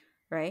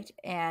 right?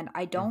 And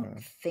I don't Hmm.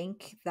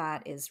 think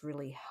that is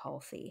really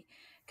healthy.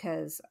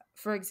 Because,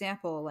 for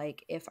example,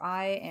 like if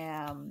I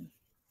am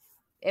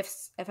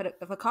if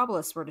a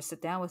kabbalist were to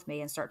sit down with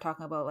me and start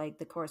talking about like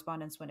the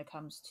correspondence when it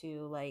comes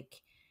to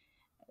like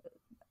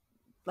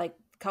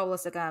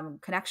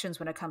kabbalistic connections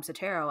when it comes to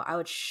tarot, I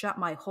would shut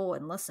my hole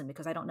and listen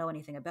because I don't know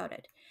anything about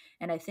it.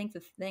 And I think the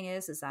thing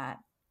is that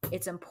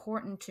it's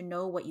important to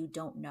know what you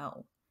don't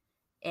know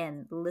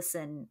and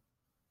listen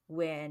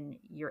when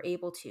you're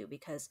able to,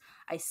 because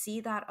I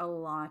see that a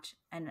lot.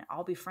 And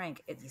I'll be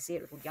frank, you see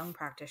it with young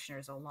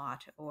practitioners a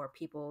lot, or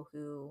people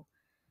who,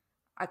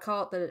 I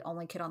call it the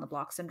only kid on the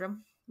block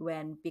syndrome,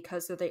 when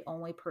because they're the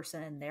only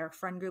person in their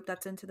friend group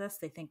that's into this,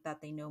 they think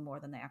that they know more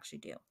than they actually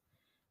do,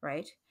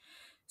 right?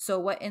 So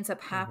what ends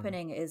up Hmm.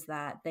 happening is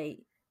that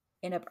they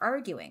end up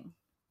arguing,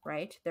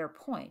 right, their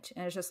point.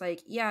 And it's just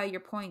like, yeah,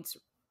 your point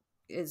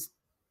is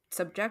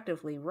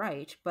subjectively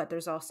right, but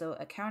there's also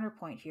a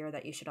counterpoint here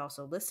that you should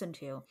also listen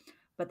to.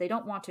 But they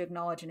don't want to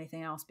acknowledge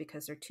anything else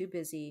because they're too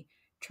busy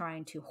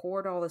trying to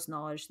hoard all this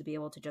knowledge to be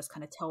able to just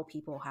kind of tell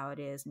people how it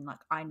is and like,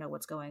 I know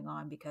what's going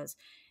on because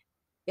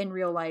in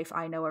real life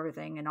I know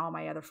everything and all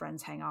my other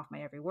friends hang off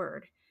my every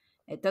word.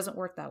 It doesn't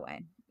work that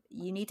way.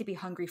 You need to be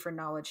hungry for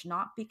knowledge,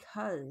 not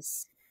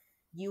because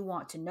you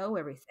want to know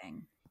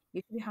everything.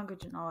 You should be hungry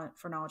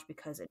for knowledge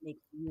because it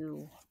makes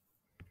you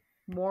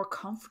more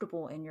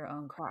comfortable in your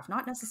own craft,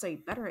 not necessarily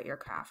better at your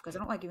craft. Because I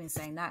don't like even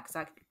saying that because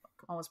that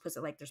almost puts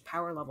it like there's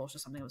power levels or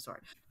something of the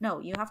sort. No,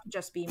 you have to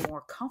just be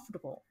more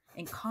comfortable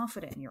and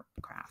confident in your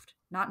craft,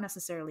 not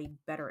necessarily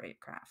better at your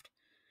craft.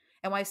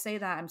 And when I say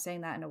that, I'm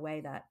saying that in a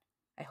way that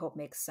I hope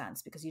makes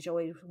sense, because you should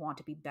always want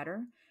to be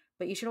better,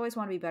 but you should always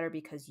want to be better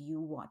because you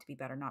want to be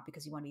better, not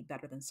because you want to be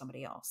better than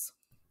somebody else.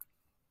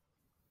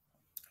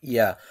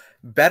 Yeah.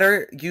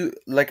 Better you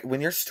like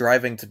when you're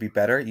striving to be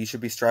better, you should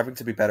be striving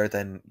to be better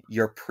than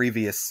your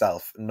previous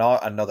self,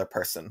 not another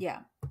person. Yeah.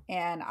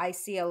 And I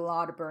see a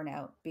lot of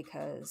burnout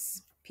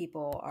because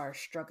people are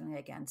struggling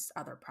against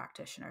other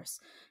practitioners.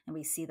 And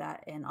we see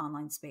that in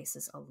online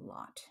spaces a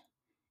lot.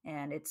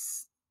 And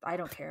I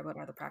don't care about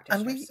other And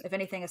practitioners. we If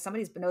anything, if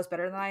somebody knows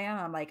better than I am,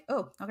 I'm like,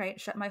 oh, okay,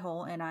 shut my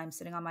hole. And I'm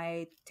sitting on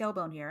my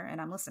tailbone here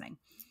and I'm listening.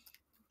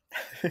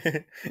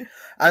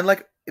 and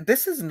like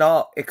this is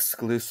not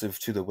exclusive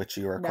to the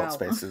witchy or occult No.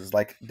 spaces.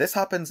 Like this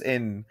happens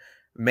in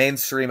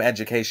mainstream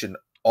education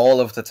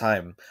all of the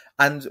time.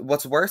 And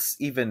what's worse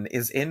even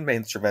is in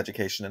mainstream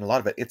education and a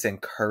lot of it it's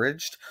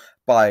encouraged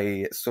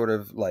by sort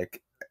of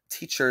like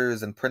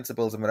teachers and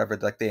principals and whatever,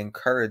 like they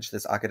encourage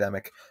this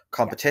academic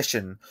Yeah.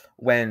 competition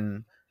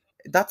when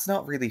that's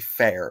not really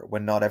fair,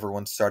 when not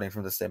everyone's starting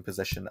from the same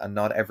position and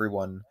not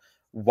everyone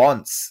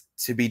wants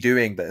to be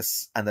doing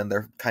this and then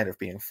they're kind of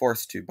being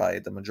forced to by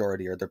the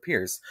majority or their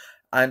peers.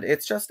 And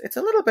it's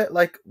a little bit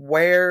like,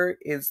 where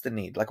is the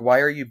need? Like why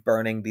are you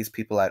burning these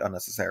people out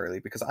unnecessarily?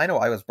 Because I know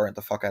I was burnt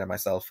the fuck out of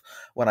myself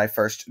when I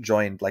first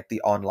joined like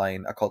the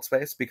online occult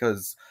space,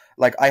 because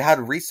like I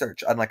had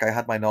research and like I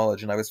had my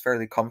knowledge and I was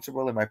fairly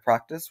comfortable in my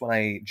practice when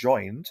I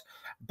joined,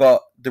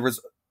 but there was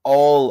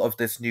all of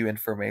this new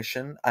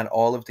information and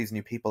all of these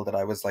new people that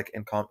I was like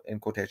in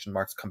quotation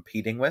marks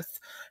competing with,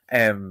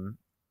 um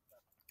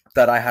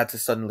that I had to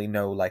suddenly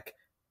know like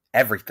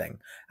everything.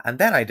 And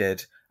then I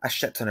did a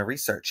shit ton of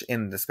research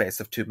in the space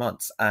of 2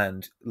 months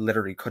and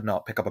literally could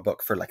not pick up a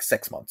book for like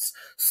 6 months.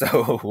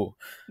 So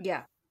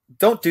Yeah.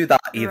 don't do that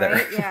either.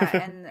 Right.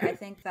 Yeah. And I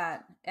think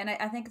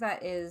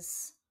that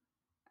is,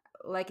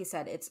 like you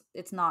said,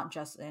 it's not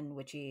just in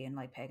witchy and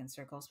like pagan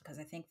circles, because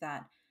I think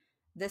that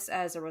this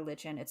as a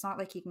religion, it's not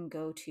like you can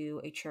go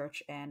to a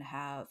church and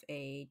have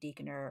a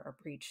deacon or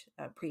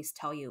a priest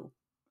tell you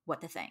what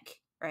to think,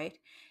 right?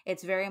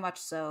 It's very much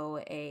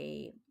so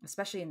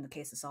especially in the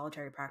case of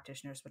solitary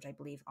practitioners, which I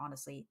believe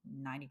honestly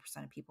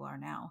 90% of people are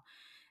now.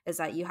 is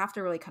that you have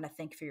to really kind of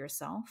think for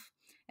yourself,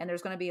 and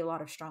there's going to be a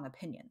lot of strong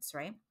opinions,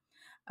 right?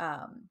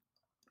 Um,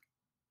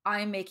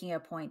 I'm making a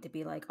point to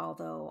be like,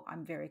 although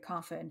I'm very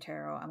confident in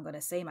tarot, I'm going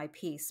to say my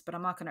piece, but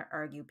I'm not going to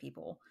argue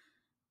people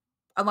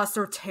unless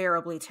they're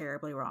terribly,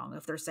 terribly wrong.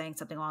 If they're saying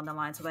something along the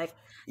lines of like,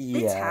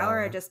 the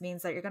tower Yeah. just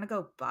means that you're going to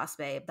go bust,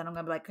 babe, then I'm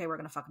going to be like, okay, we're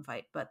going to fucking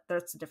fight. But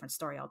that's a different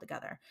story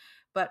altogether.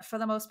 But for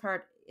the most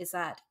part, is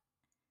that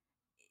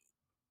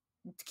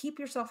to keep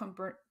yourself from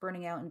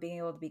burning out and being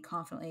able to be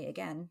confidently,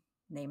 again,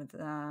 name of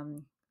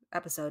the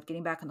episode,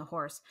 getting back on the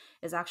horse,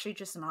 is actually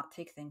just not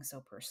take things so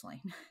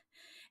personally.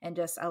 And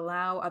just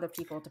allow other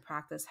people to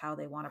practice how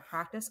they want to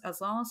practice,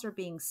 as long as they're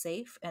being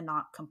safe and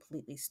not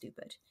completely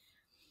stupid.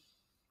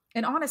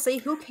 And honestly,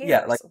 who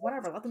Yeah, like cares?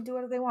 Whatever, let them do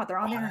whatever they want. They're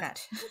on the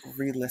internet.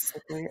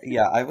 realistically,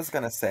 yeah, I was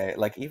gonna say,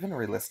 like, even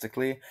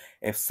realistically,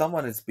 if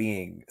someone is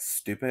being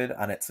stupid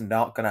and it's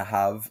not gonna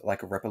have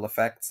like ripple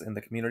effects in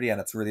the community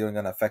and it's really only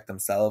gonna affect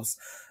themselves,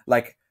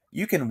 like,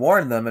 you can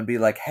warn them and be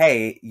like,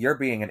 hey, you're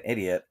being an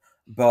idiot,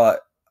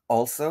 but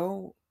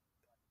also,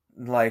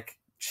 like,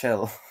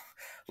 chill.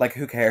 Like,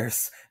 who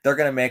cares? They're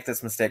gonna make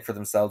this mistake for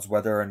themselves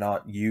whether or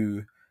not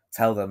you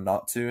tell them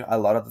not to, a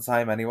lot of the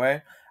time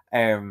anyway.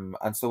 And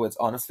so it's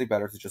honestly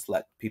better to just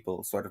let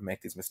people sort of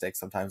make these mistakes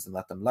sometimes and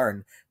let them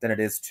learn than it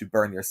is to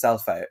burn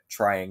yourself out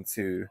trying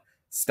to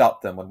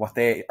stop them when what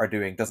they are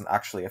doing doesn't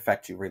actually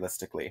affect you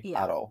realistically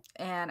Yeah. at all.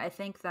 And I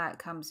think that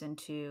comes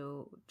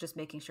into just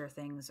making sure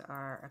things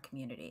are a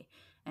community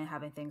and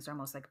having things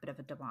almost like a bit of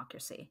a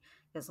democracy.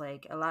 Because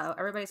like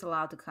everybody's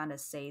allowed to kind of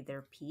say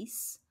their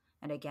piece.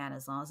 And again,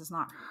 as long as it's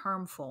not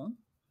harmful,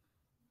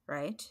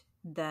 right?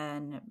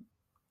 Then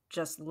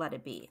just let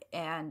it be.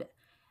 And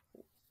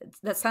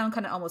that sound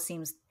kind of almost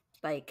seems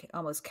like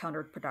almost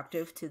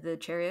counterproductive to the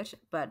chariot,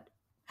 but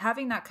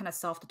having that kind of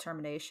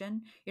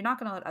self-determination, you're not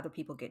going to let other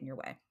people get in your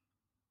way,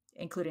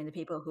 including the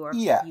people who are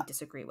Yeah, you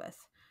disagree with.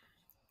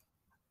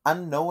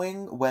 and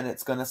knowing when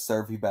it's going to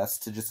serve you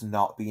best to just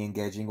not be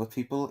engaging with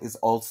people is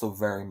also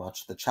very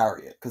much the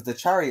chariot. Because the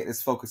chariot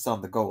is focused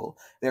on the goal.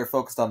 They're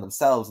focused on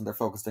themselves and they're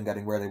focused on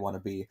getting where they want to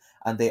be.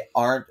 And they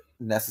aren't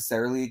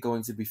necessarily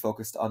going to be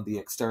focused on the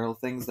external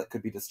things that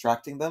could be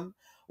distracting them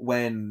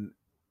when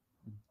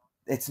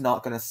it's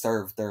not going to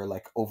serve their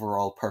like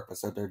overall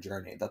purpose or their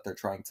journey that they're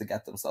trying to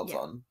get themselves Yeah.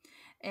 on.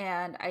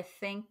 And I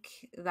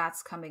think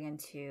that's coming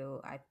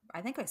into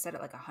I think I said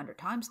it like 100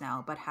 times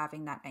now, but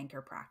having that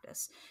anchor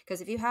practice.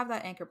 Because if you have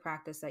that anchor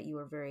practice that you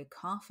are very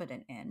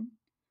confident in,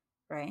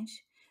 right?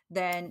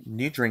 Then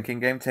New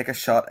drinking game, take a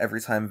shot every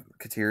time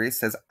Kateri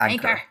says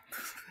anchor,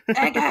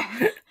 anchor.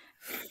 anchor.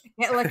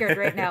 Get liquored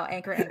right now.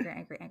 Anchor, anchor,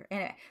 anchor, anchor.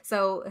 Anyway,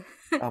 so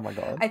Oh my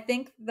god. I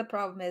think the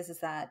problem is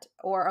that,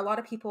 or a lot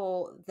of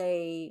people,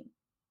 they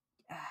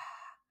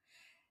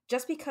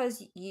just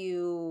because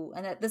you,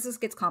 and this is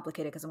gets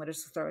complicated because I'm going to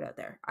just throw it out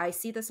there. I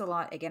see this a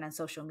lot again on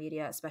social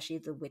media, especially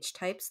the witch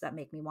types that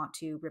make me want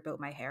to rip out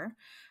my hair.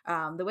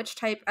 The witch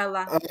type, and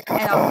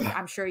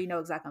I'm sure you know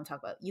exactly what I'm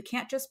talking about. You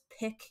can't just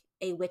pick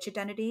a witch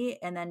identity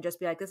and then just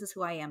be like, this is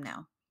who I am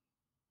now.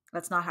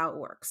 That's not how it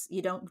works.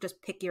 You don't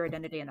just pick your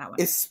identity in that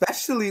one.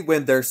 Especially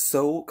when they're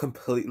so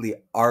completely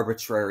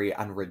arbitrary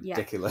and Yeah.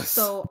 ridiculous.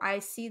 So I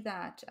see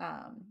that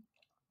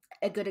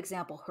a good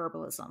example,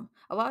 herbalism.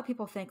 A lot of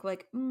people think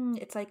like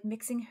it's like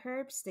mixing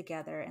herbs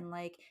together and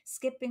like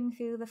skipping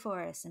through the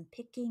forest and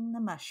picking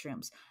the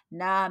mushrooms.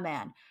 Nah,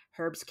 man,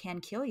 herbs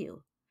can kill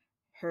you.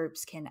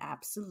 Herbs can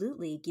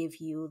absolutely give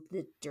you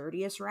the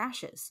dirtiest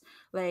rashes.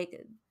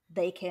 Like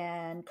they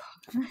can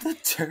The the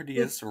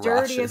dirtiest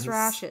dirtiest rashes.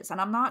 rashes.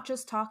 And I'm not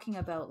just talking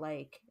about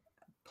like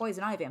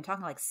poison ivy, I'm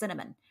talking like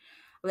cinnamon.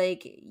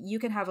 Like you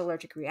can have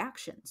allergic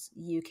reactions.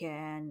 You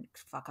can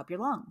fuck up your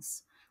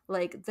lungs.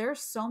 Like there's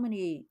so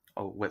many.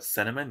 Oh, with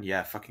cinnamon?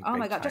 Yeah, fucking Oh my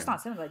big god, just not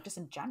time. cinnamon, like just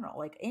in general,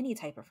 like any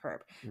type of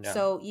herb. Yeah.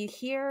 So you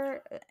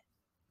hear,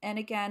 and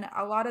again,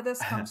 a lot of this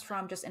comes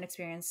from just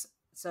inexperience.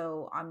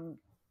 So I'm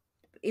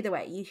either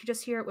way, you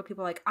just hear it with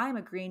people like, I'm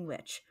a green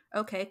witch.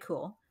 Okay,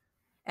 cool.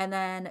 And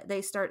then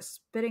they start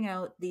spitting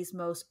out these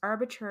most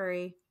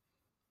arbitrary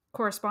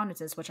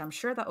correspondences, which I'm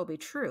sure that will be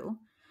true.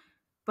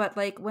 But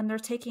like when they're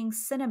taking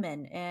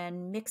cinnamon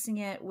and mixing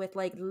it with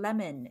like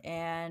lemon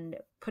and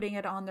putting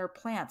it on their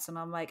plants, and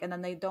I'm like, and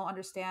then they don't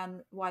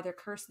understand why they're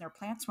cursed and their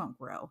plants won't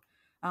grow.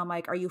 I'm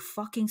like, are you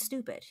fucking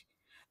stupid?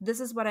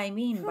 This is what I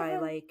mean by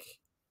like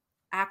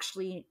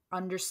actually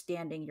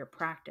understanding your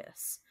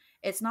practice.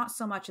 It's not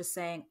so much as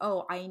saying,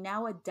 oh, I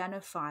now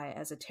identify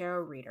as a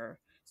tarot reader.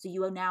 So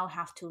you now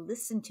have to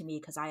listen to me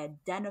because I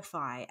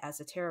identify as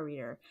a tarot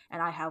reader and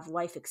I have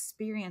life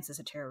experience as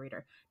a tarot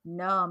reader.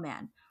 No,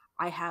 man,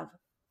 I have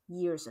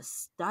years of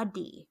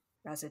study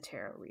as a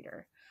tarot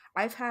reader.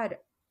 I've had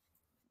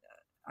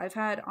I've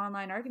had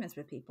online arguments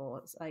with people.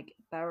 It's like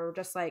that were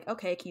just like,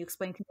 okay, can you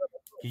explain to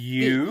me?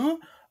 You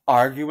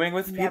arguing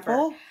with Never.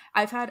 people?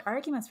 I've had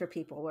arguments for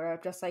people where I'm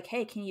just like,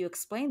 hey, can you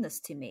explain this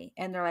to me?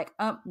 And they're like,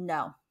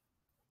 no.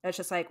 It's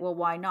just like, well,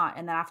 why not?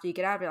 And then after you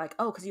get out of it, you're like,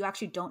 oh, because you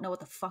actually don't know what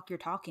the fuck you're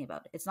talking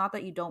about. It's not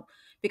that you don't,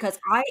 because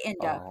I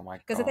end up, Oh my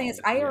because the thing is,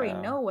 God. I already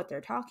Yeah. know what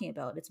they're talking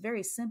about. It's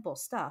very simple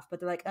stuff, but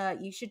they're like,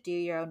 you should do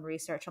your own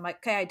research. I'm like,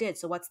 okay, I did.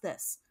 So what's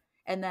this?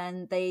 And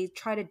then they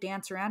try to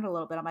dance around a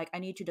little bit. I'm like, I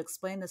need you to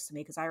explain this to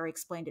me because I already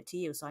explained it to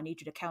you. So I need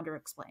you to counter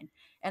explain.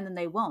 And then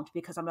they won't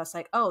because I'm just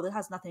like, oh, this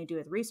has nothing to do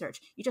with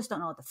research. You just don't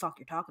know what the fuck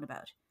you're talking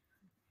about.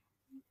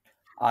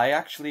 I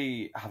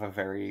actually have a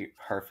very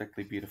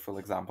perfectly beautiful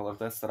example of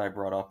this that I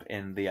brought up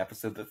in the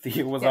episode that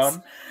Thea was Yes.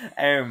 on.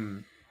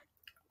 Um,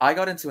 I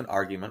got into an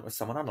argument with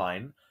someone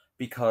online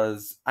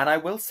because, and I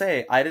will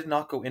say, I did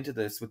not go into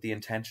this with the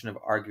intention of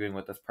arguing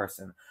with this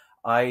person.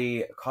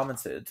 I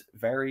commented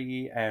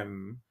very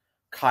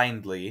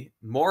kindly,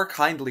 more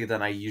kindly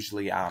than I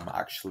usually am,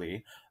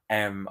 actually,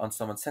 on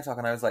someone's TikTok,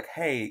 and I was like,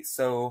 "Hey,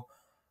 so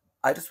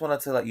I just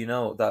wanted to let you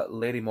know that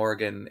Lady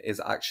Morgan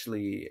is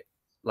actually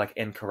like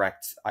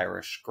incorrect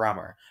Irish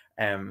grammar.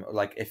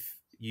 Like if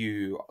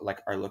you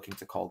like are looking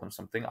to call them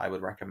something, I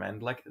would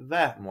recommend like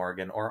the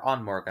Morgan or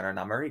on Morgan or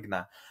na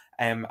Marigna.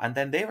 And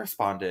then they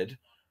responded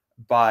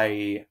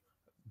by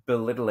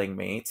belittling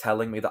me,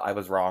 telling me that I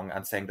was wrong,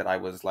 and saying that I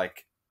was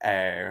like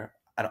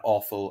an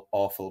awful,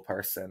 awful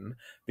person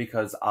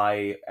because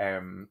I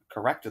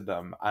corrected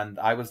them. And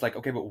I was like,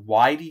 okay, but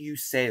why do you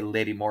say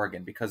Lady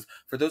Morgan? Because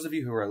for those of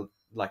you who are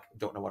like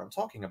don't know what I'm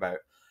talking about,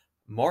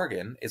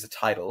 Morgan is a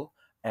title,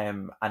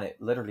 and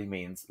it literally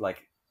means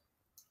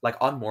like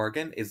on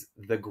Morgan is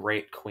the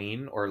Great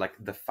Queen or like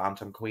the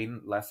Phantom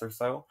Queen, less or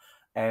so.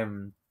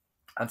 Um,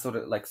 and so to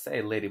like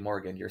say Lady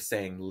Morgan, you're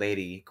saying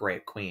Lady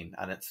Great Queen,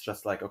 and it's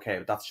just like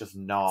okay, that's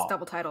It's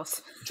double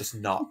titles. just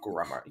not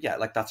grammar. Yeah,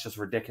 like that's just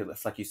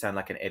ridiculous. Like you sound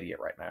like an idiot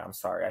right now. I'm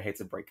sorry, I hate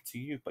to break it to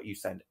you, but you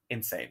sound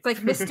insane. It's like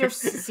Mr.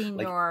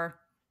 Like Senior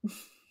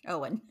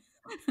Owen.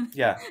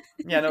 yeah,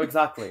 yeah, no,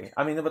 exactly.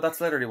 I mean, but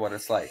that's literally what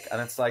it's like,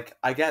 and it's like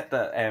I get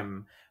that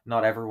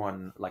not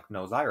everyone like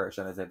knows Irish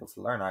and is able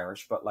to learn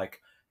Irish, but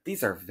like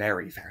these are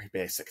very very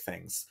basic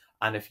things.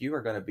 And if you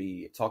are going to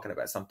be talking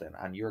about something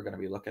and you're going to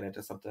be looking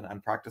into something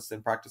and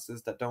practicing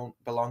practices that don't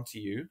belong to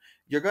you,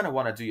 you're going to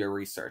want to do your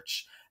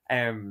research.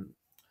 Um,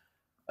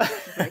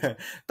 Right.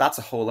 that's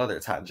a whole other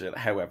tangent,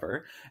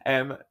 however.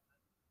 And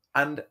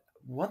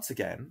once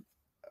again,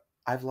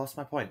 I've lost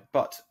my point,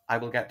 but I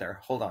will get there.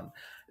 Hold on.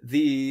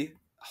 The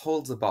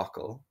whole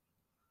debacle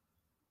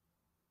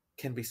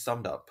can be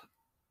summed up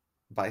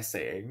by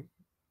saying,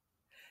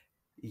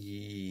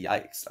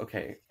 "Yikes."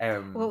 Okay.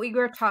 What we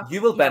were talking,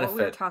 You will yeah, what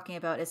we were benefit. talking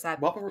about is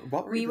that What were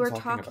we we even were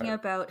talking talking about?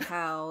 about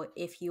how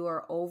if you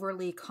are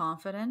overly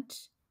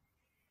confident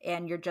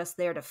and you're just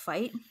there to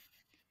fight,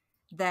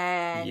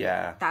 then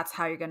Yeah. that's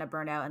how you're going to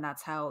burn out, and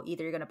that's how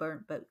either you're going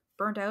to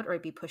burnt out or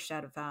be pushed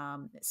out of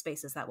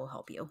spaces that will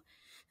help you.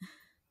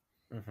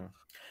 hmm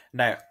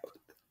Now,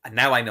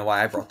 now I know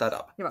why I brought that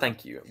up. You're welcome.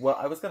 Thank you. What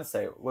I was going to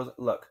say was,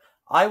 look,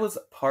 I was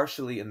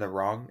partially in the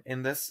wrong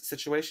in this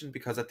situation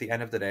because at the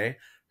end of the day,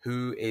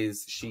 who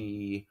is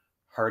she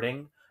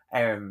hurting?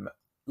 Um,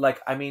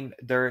 like, I mean,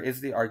 there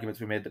is the argument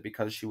to be made that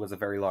because she was a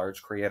very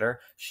large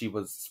creator, she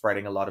was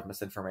spreading a lot of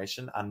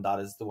misinformation, and that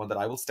is the one that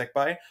I will stick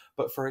by.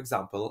 But for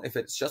example, if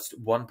it's just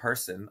one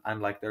person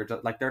and like they're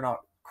just, like they're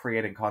not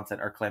creating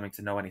content or claiming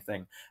to know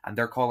anything, and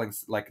they're calling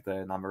like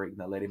the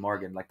Namarigna Lady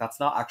Morgan, like that's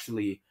not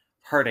actually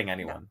hurting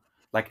No, anyone.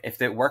 Like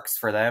if it works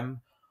for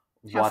them,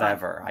 have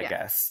fun. whatever, I Yeah.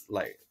 guess.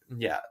 Like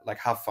yeah, like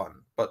have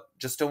fun, but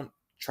just don't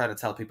try to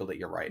tell people that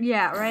you're right.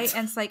 Yeah, right.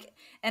 And it's like,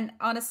 and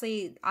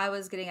honestly, I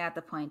was getting at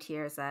the point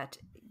here is that,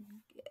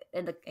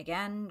 and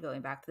again,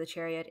 going back to the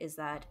chariot, is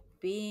that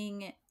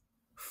being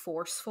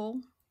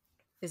forceful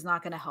is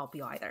not going to help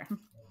you either.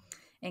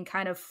 And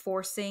kind of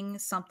forcing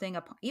something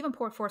upon, even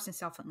forcing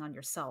something on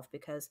yourself,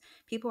 because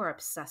people are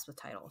obsessed with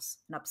titles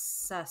and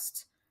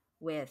obsessed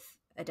with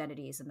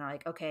identities, and they're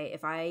like, okay,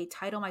 if I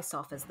title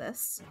myself as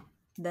this,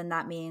 then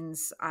that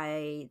means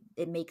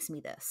it makes me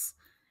this.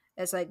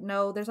 It's like,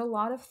 no, there's a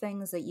lot of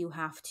things that you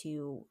have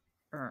to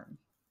earn.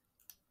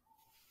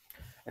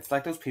 It's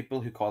like those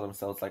people who call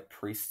themselves like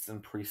priests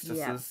and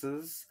Yeah.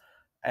 priestesses,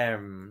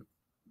 um,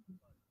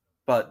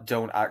 but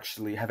don't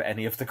actually have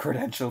any of the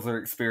credentials or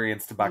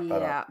experience to back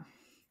that up. Yeah.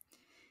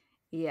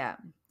 Yeah.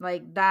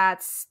 Like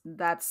that's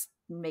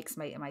makes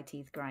my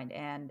teeth grind.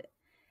 And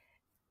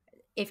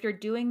if you're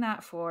doing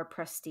that for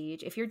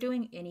prestige, if you're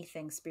doing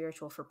anything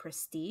spiritual for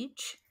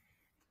prestige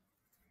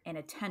and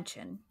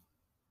attention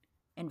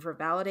and for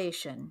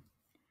validation,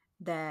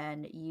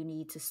 then you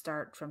need to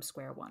start from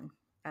square one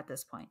at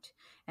this point.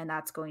 And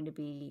that's going to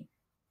be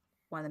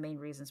one of the main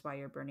reasons why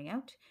you're burning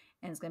out.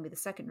 And it's going to be the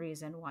second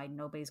reason why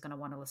nobody's going to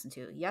want to listen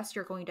to you. Yes,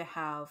 you're going to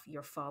have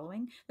your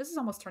following. This is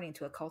almost turning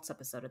into a cults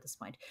episode at this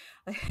point.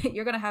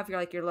 You're going to have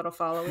your little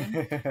following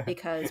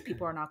because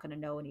people are not going to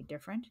know any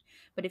different.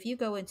 But if you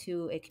go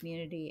into a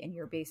community and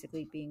you're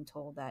basically being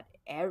told that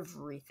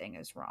everything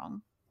is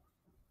wrong,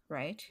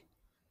 right?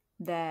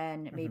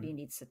 Then maybe Mhm. you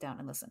need to sit down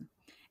and listen.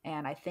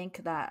 And I think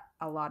that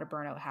a lot of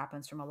burnout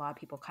happens from a lot of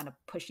people kind of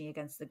pushing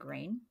against the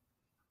grain.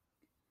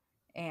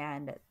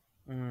 And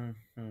Hmm.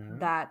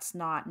 that's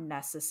not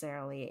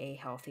necessarily a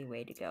healthy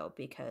way to go,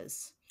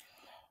 because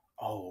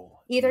Oh,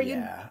 either you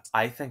yeah.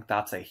 I think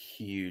that's a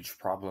huge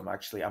problem,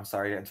 actually. I'm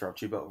sorry to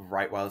interrupt you, but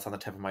right while it's on the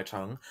tip of my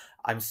tongue,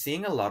 I'm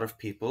seeing a lot of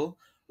people,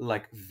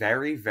 like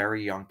very,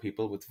 very young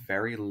people with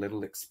very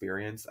little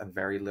experience and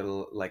very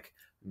little, like,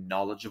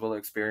 knowledgeable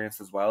experience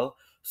as well,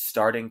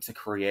 starting to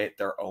create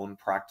their own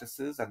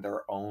practices and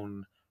their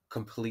own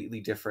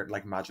completely different,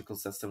 like, magical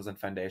systems and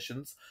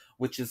foundations,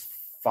 which is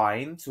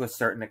fine to a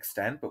certain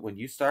extent. But when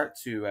you start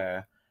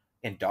to,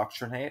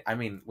 indoctrinate, I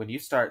mean, when you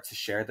start to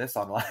share this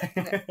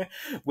online,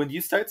 when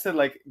you start to,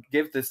 like,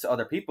 give this to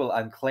other people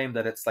and claim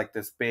that it's like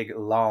this big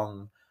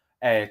long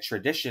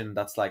tradition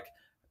that's like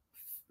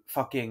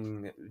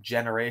fucking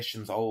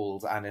generations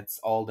old and it's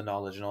all the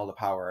knowledge and all the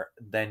power,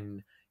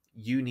 then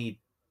you need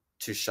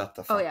to shut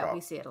the oh fuck yeah, we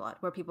up. see it a lot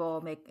where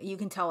people make, you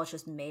can tell it's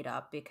just made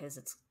up because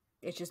it's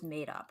just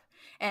made up.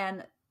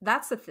 And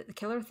that's the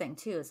killer thing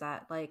too, is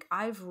that like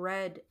I've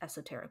read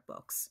esoteric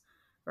books,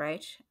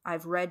 right?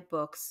 I've read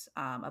books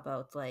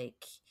about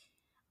like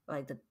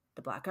the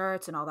black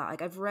arts and all that.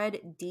 Like I've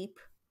read deep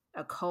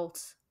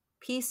occult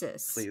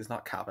pieces, Please,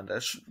 not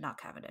Cavendish. not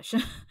Cavendish,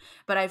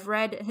 but I've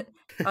read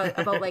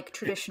about like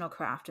traditional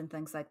craft and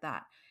things like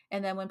that.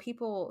 And then when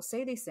people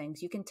say these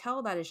things, you can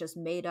tell that it's just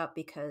made up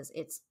because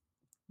it's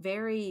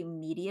very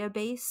media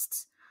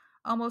based,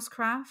 almost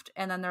craft.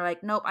 And then they're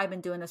like, nope, I've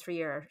been doing this for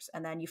years.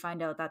 And then you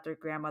find out that their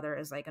grandmother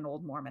is like an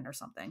old Mormon or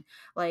something.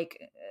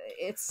 Like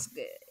it's,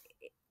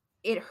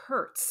 it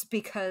hurts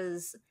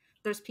because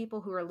there's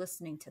people who are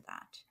listening to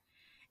that.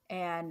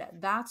 And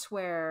that's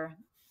where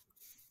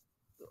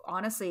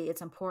honestly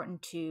it's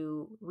important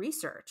to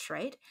research,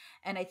 right?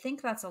 And I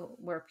think that's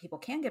where people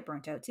can get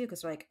burnt out too,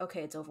 because they're like,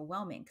 okay, it's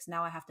overwhelming because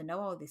now I have to know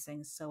all these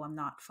things, so I'm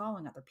not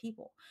following other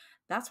people.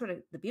 That's what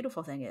the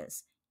beautiful thing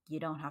is. You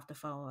don't have to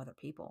follow other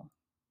people.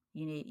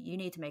 You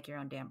need to make your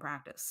own damn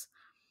practice.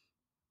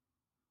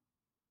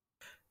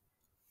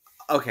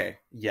 Okay,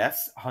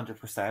 yes,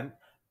 100%.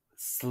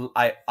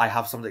 I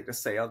have something to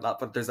say on that,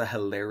 but there's a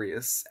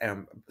hilarious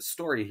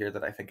story here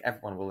that I think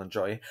everyone will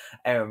enjoy.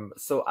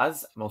 So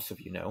as most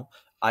of you know,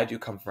 I do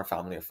come from a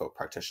family of folk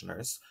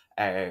practitioners,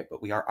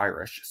 but we are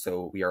Irish,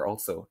 so we are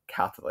also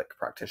Catholic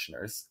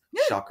practitioners.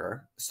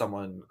 Shocker,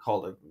 someone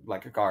called it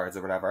like a guards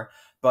or whatever.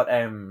 But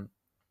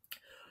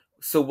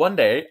so one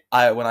day,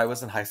 when I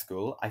was in high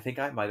school, I think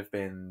I might have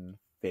been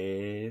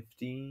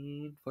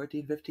 15,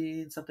 14,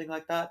 15, something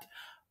like that.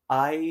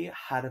 I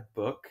had a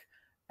book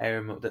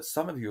that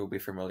some of you will be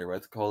familiar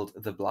with called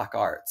The Black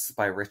Arts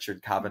by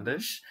Richard Mm-hmm.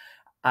 Cavendish.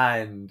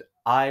 And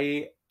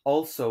I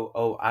also,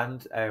 oh,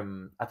 and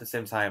at the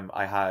same time,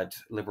 I had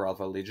Liber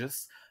Alva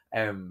Legis,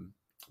 um,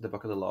 the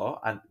Book of the Law,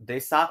 and they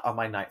sat on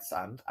my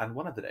nightstand. And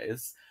one of the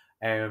days,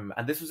 and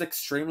this was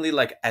extremely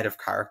like out of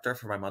character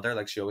for my mother.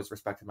 Like she always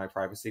respected my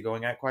privacy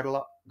going out quite a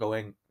lot,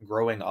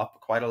 growing up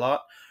quite a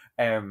lot.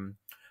 Um,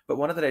 but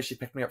one of the days she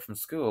picked me up from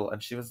school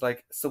and she was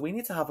like, "So we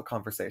need to have a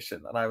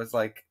conversation." And I was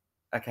like,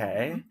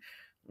 Mm-hmm. "Okay,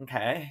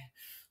 okay,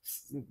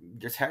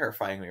 you're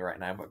terrifying me right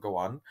now, but go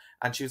on."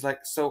 And she was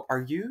like, "So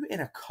are you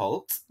in a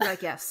cult?" You're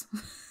like, yes.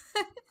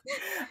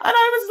 And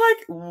I was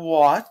like,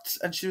 "What?"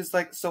 And she was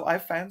like, "So I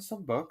found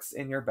some books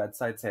in your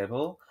bedside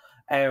table,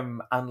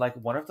 and like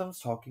one of them's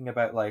talking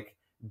about like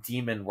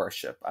demon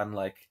worship and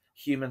like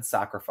human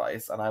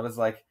sacrifice." And I was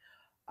like,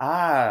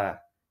 "Ah,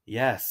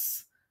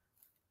 yes."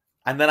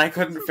 And then I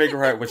couldn't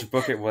figure out which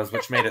book it was,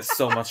 which made it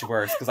so much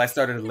worse because I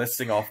started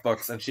listing off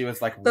books, and she was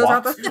like, Those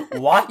are "What? the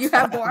What?" you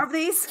have more of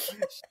these.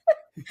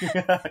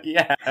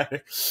 Yeah.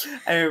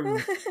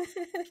 Um.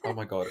 Oh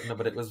my god. No,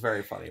 but it was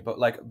very funny. But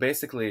like,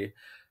 basically,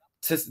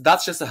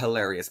 that's just a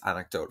hilarious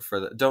anecdote for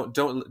the.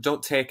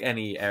 Don't take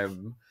any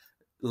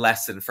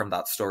lesson from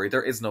that story.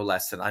 There is no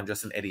lesson. I'm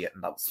just an idiot,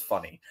 and that was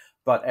funny.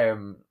 But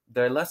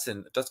the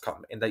lesson does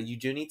come in that you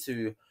do need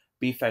to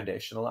be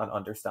foundational and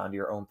understand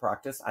your own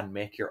practice and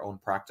make your own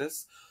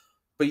practice,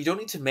 but you don't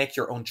need to make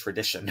your own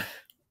tradition.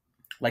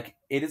 Like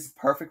it is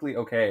perfectly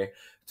okay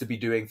to be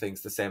doing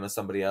things the same as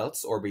somebody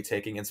else or be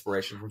taking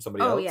inspiration from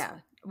somebody Oh else. yeah,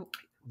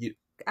 You,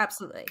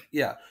 absolutely.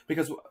 yeah,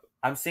 because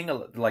I'm seeing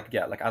like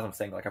yeah, like as I'm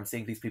saying, like I'm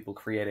seeing these people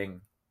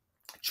creating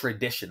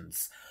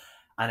traditions,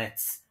 and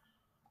it's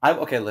I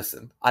okay.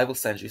 Listen, I will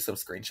send you some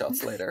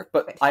screenshots later,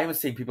 but But I am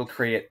seeing people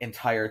create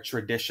entire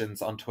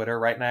traditions on Twitter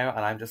right now,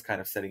 and I'm just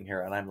kind of sitting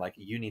here and I'm like,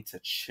 you need to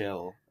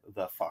chill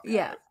the fuck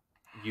yeah, out.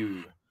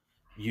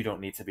 You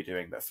don't need to be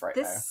doing this right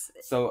now. this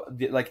So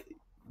like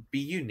be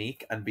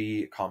unique and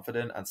be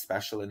confident and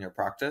special in your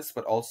practice,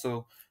 but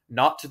also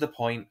not to the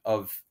point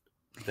of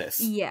this.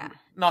 yeah,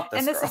 Not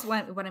and this this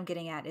girl. is what I'm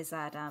getting at is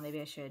that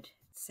maybe I should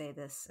say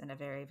this in a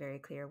very very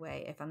clear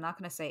way. If I'm not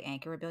going to say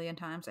anchor a billion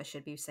times, I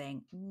should be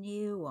saying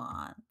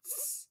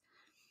nuance.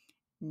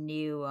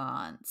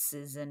 Nuance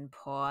is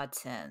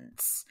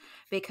important,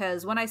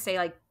 because when I say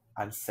like,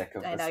 I'm sick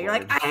of I know this you're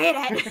like, word. I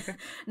hate it.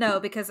 No,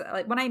 because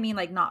like when I mean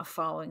like not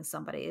following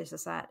somebody, is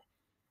just that,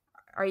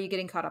 are you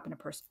getting caught up in a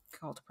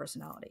cult of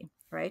personality,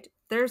 right?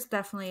 There's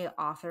definitely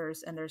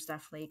authors and there's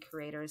definitely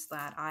creators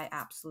that I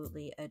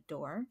absolutely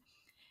adore,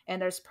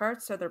 And there's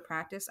parts of their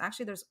practice.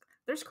 Actually,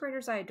 there's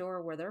creators I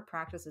adore where their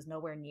practice is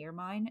nowhere near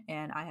mine,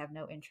 and I have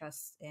no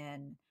interest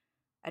in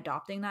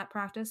adopting that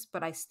practice,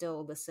 but I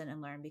still listen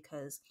and learn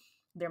because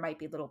there might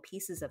be little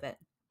pieces of it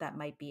that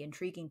might be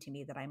intriguing to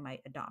me that I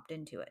might adopt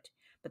into it.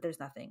 But there's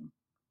nothing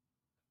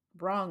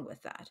wrong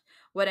with that.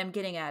 What I'm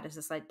getting at is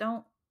just like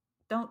don't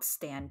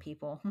stand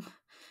people.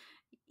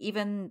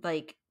 Even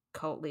like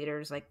cult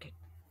leaders, like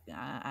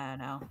I don't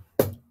know.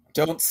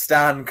 Don't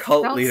stand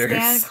cult Don't stand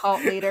leaders.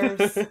 cult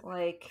leaders.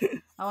 Like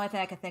the only thing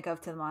I can think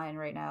of to mind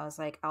right now is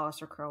like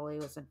Aleister Crowley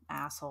was an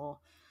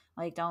asshole.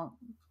 Like don't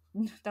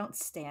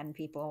stand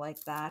people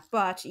like that.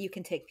 But you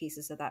can take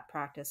pieces of that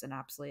practice and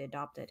absolutely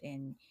adopt it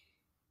and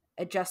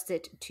adjust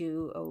it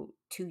to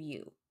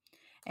you.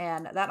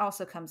 And that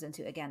also comes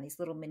into again these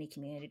little mini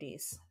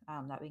communities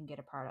that we can get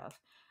a part of.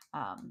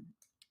 Um,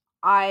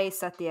 I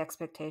set the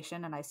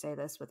expectation, and I say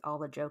this with all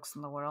the jokes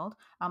in the world.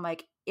 I'm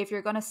like, if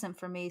you're gonna simp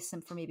for me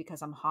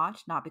because I'm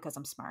hot, not because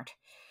I'm smart.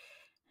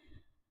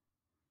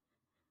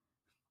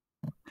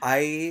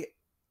 I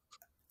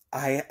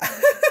I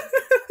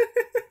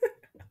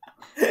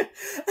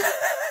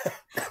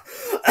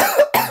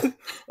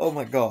Oh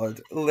my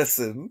god,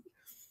 listen.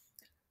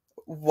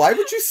 Why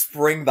would you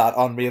spring that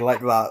on me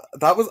like that?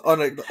 That was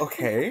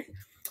okay.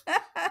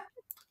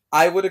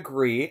 I would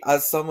agree,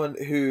 as someone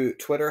who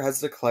Twitter has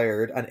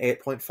declared an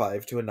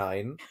 8.5 to a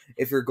 9,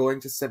 if you're going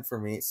to simp for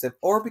me, simp,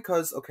 or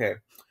because, okay,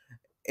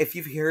 if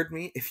you've heard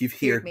me,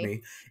 Feared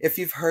me. if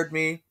you've heard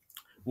me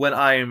when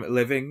I'm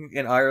living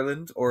in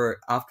Ireland or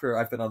after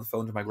I've been on the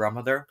phone to my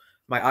grandmother,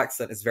 my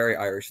accent is very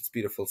Irish. It's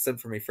beautiful. Simp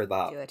for me for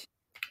that. Do it.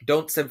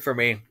 Don't simp for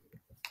me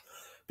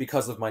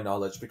because of my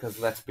knowledge, because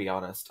let's be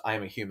honest, I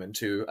am a human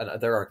too, and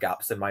there are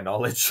gaps in my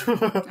knowledge. All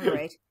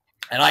right.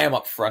 And I am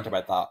upfront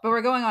about that. But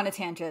we're going on a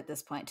tangent at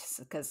this point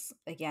because,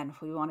 again,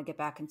 we want to get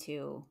back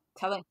into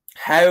telling.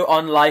 How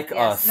unlike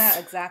Yes, us. no,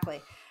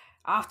 exactly.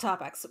 Off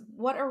topics.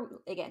 What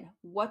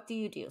do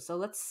you do? So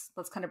let's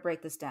kind of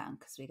break this down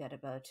because we got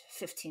about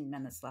 15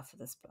 minutes left of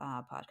this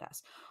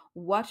podcast.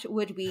 What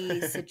would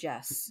we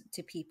suggest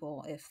to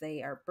people if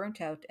they are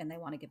burnt out and they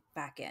want to get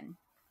back in?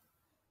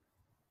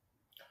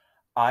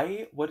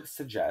 I would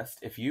suggest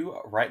if you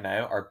right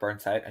now are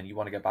burnt out and you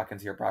want to get back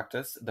into your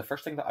practice, the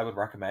first thing that I would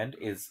recommend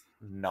is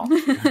not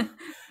to.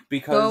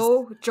 Because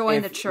go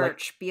join the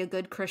church, be a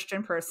good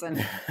Christian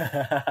person.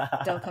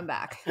 Don't come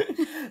back.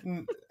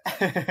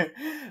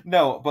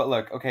 No, but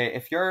look, okay,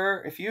 if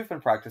you've been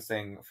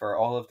practicing for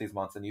all of these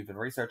months and you've been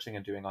researching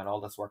and doing on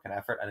all this work and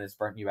effort and it's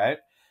burnt you out,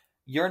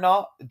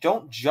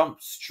 don't jump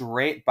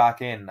straight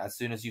back in as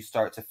soon as you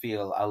start to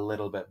feel a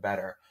little bit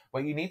better.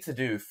 What you need to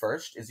do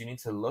first is you need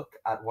to look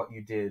at what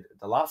you did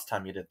the last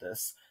time you did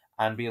this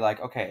and be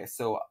like, okay,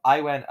 so I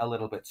went a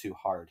little bit too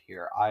hard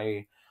here.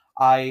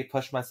 I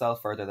pushed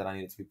myself further than I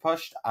needed to be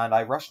pushed, and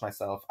I rushed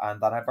myself, and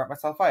then I burnt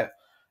myself out.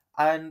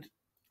 And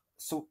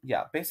so,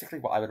 yeah, basically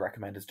what I would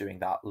recommend is doing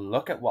that.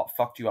 Look at what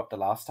fucked you up the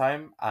last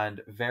time,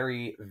 and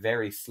very,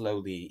 very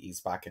slowly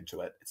ease back into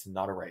it. It's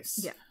not a race.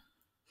 Yeah.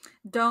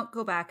 Don't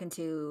go back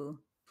into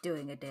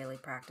doing a daily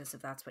practice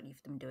if that's what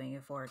you've been doing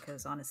it for,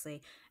 because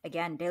honestly,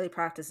 again, daily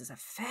practice is a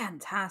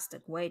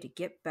fantastic way to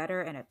get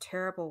better and a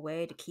terrible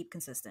way to keep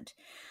consistent.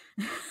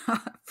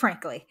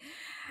 Frankly.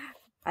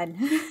 And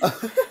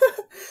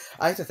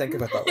I had to think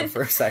about that one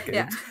for a second.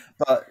 Yeah.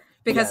 But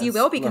because you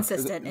will be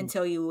consistent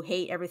until you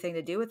hate everything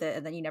to do with it,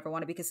 and then you never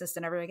want to be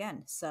consistent ever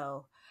again.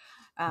 So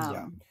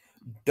yeah.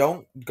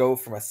 Don't go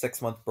from a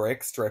 6-month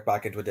break straight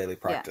back into a daily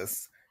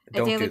practice.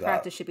 Yeah. A daily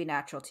practice should be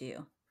natural to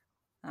you.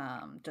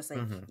 Just like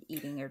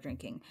eating or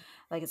drinking.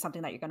 Like it's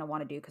something that you're going to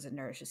want to do because it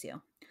nourishes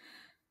you.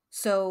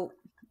 So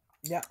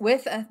yeah,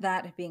 with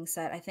that being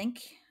said, I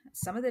think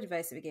some of the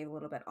advice that we gave a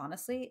little bit,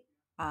 honestly,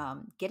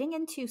 getting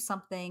into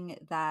something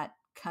that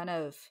kind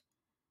of,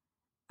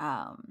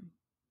 I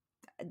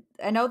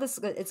know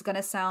it's going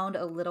to sound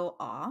a little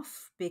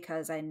off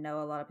because I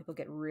know a lot of people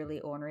get really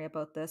ornery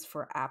about this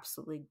for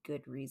absolutely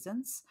good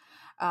reasons.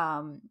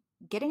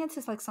 Getting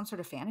into like some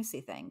sort of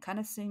fantasy thing, kind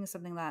of seeing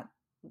something that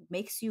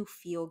makes you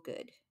feel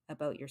good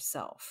about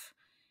yourself.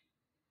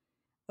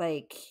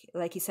 Like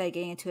you said,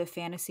 getting into a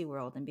fantasy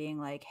world and being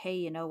like, hey,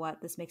 you know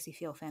what? This makes me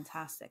feel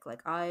fantastic. Like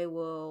I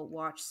will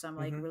watch some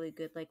like really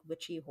good like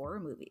witchy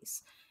horror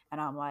movies. And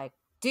I'm like,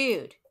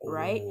 dude,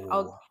 right?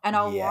 I'll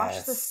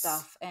watch this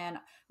stuff. And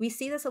we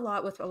see this a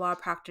lot with a lot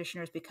of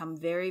practitioners become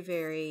very,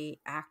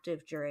 very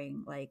active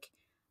during like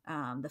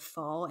the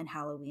fall and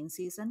Halloween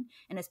season.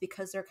 And it's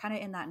because they're kind of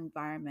in that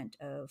environment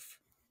of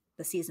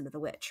the season of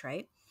the witch,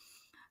 right?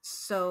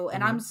 So,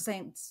 and I'm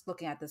saying,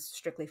 looking at this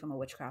strictly from a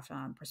witchcraft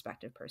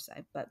perspective per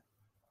se, but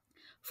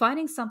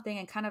finding something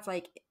and kind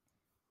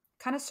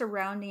of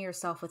surrounding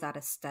yourself with that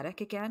aesthetic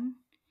again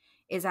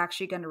is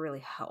actually going to really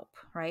help,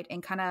 right?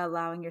 And kind of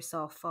allowing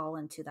yourself fall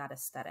into that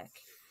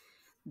aesthetic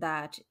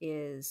that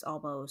is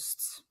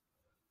almost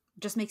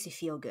just makes you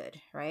feel good,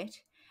 right?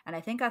 And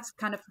I think that's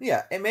kind of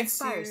it makes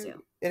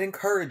you. It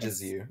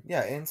encourages you.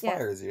 Yeah, it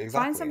inspires you.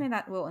 Exactly. Find something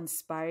that will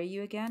inspire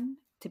you again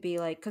to be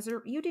like, because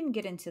you didn't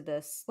get into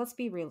this. Let's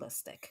be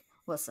realistic.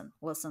 listen,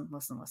 listen,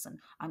 listen, listen.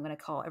 I'm going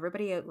to call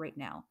everybody out right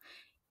now.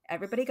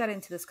 Everybody got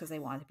into this because they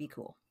wanted to be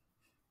cool.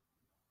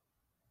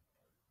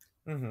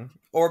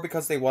 Or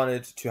because they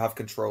wanted to have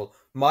control.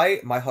 My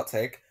hot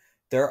take: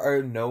 there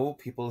are no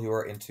people who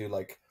are into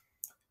like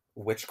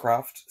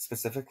witchcraft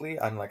specifically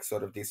and like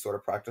sort of these sort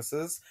of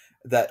practices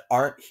that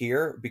aren't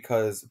here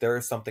because there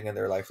is something in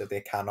their life that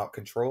they cannot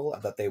control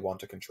and that they want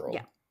to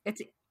Yeah, control.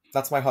 it's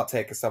That's my hot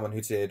take as someone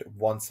who did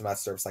one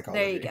semester of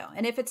there. You psychology. go.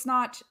 And if it's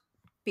not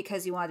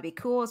because you want to be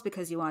cool, it's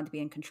because you want to be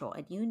in control,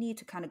 and you need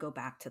to kind of go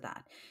back to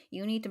that.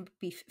 You need to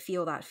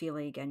feel that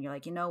feeling again. You're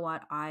like, you know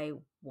what, I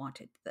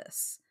wanted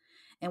this.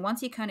 And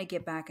once you kind of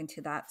get back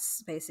into that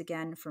space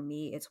again, for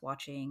me, it's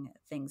watching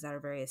things that are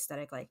very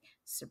aesthetic, like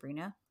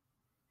Sabrina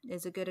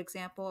is a good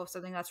example of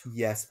something that's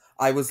Yes,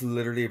 I was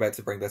literally about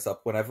to bring this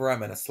up. Whenever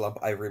I'm in a slump,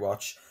 I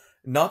rewatch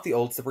not the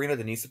old Sabrina,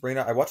 the new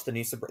Sabrina. I watch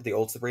the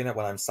old Sabrina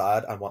when I'm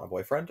sad and want a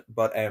boyfriend,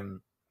 but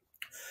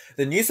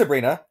the new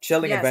Sabrina,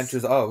 Chilling yes,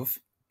 Adventures of,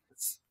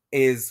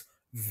 is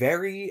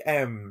very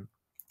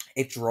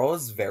it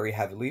draws very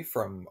heavily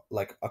from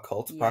like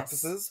occult yes,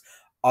 practices.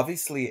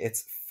 Obviously,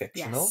 it's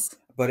fictional, yes,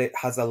 but it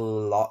has a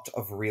lot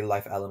of real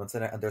life elements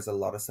in it, and there's a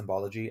lot of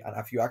symbology. And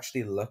if you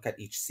actually look at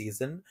each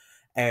season,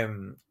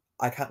 um,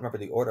 I can't remember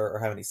the order or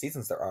how many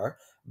seasons there are,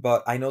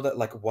 but I know that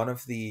like one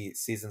of the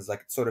seasons,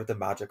 like sort of the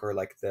magic or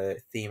like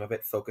the theme of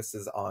it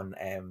focuses on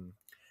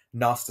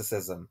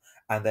Gnosticism,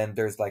 and then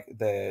there's like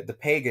the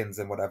pagans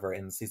and whatever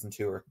in season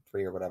 2 or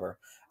 3 or whatever.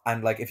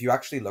 And like if you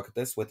actually look at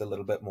this with a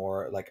little bit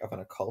more like of an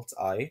occult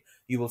eye,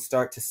 you will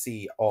start to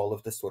see all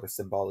of the sort of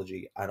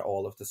symbology and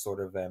all of the sort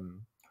of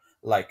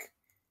like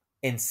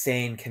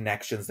insane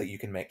connections that you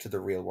can make to the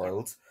real yeah.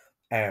 world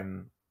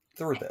um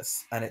through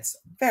this. And it's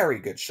very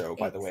good show,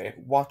 by the It's way.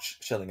 Watch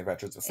Chilling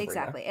Adventures of Sabrina.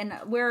 exactly, and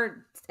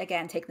we're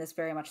again taking this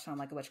very much from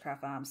like a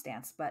witchcraft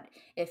stance. But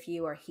if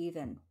you are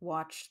heathen,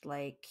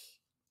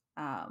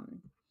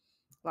 um,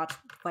 watch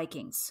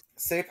Vikings.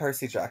 Say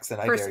Percy Jackson,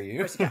 I dare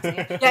you. Percy Jackson.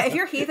 Yeah. Yeah, if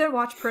you're heathen,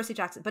 watch Percy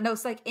Jackson. But no,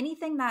 it's like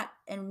anything that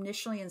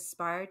initially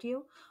inspired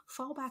you,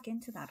 fall back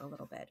into that a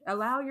little bit.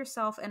 Allow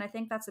yourself, and I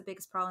think that's the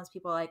biggest problem is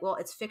people are like, well,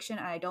 it's fiction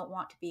and I don't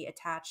want to be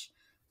attached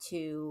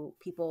to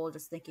people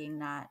just thinking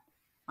that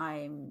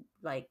I'm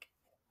like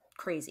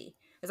crazy.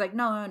 It's like,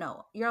 no, no,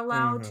 no. You're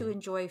allowed to hmm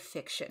enjoy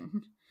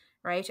fiction.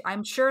 Right?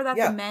 I'm sure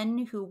that the Yeah.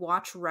 men who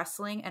watch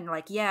wrestling and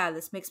like, yeah,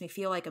 this makes me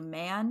feel like a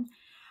man,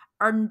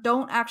 are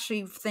don't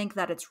actually think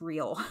that it's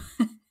real.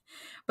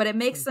 But it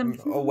makes them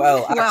Oh,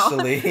 well, well,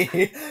 actually,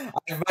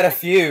 I've met a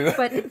few.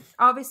 but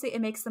obviously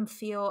it makes them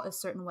feel a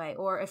certain way.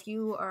 Or if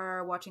you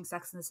are watching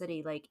Sex in the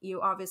City, like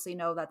you obviously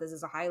know that this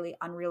is a highly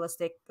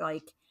unrealistic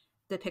like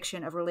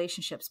depiction of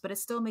relationships, but it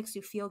still makes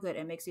you feel good.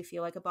 It makes you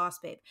feel like a boss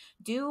babe.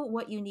 Do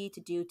what you need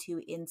to do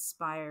to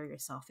inspire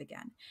yourself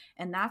again.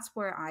 And that's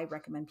where I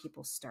recommend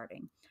people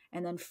starting.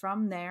 And then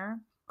from there,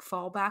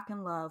 fall back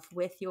in love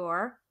with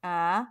your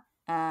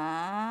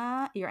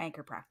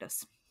anchor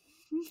practice.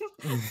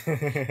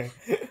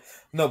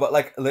 No, but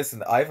like,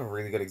 listen, I have a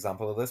really good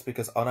example of this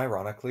because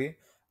unironically,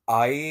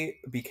 I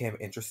became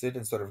interested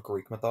in sort of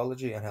Greek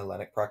mythology and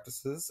Hellenic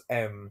practices,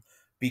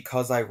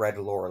 because I read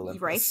Lore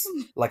Right? Olympus.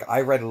 Like,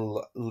 I read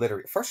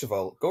literally. First of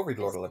all, go read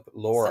It's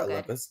Lore so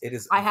good. Olympus. It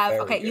is I have very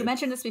okay, you good.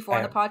 mentioned this before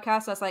on the Um,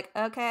 podcast, so I was like,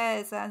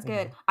 okay, sounds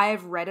good. mhm. I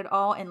have read it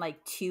all in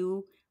like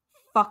 2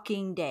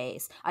 fucking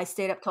days. I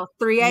stayed up till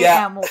 3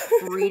 Yeah, a.m.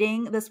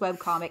 reading this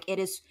webcomic.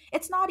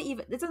 It's not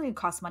even, it doesn't even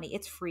cost money.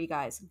 It's free,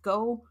 guys.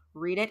 Go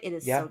read it. It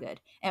is so yeah. good.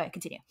 Anyway,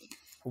 continue.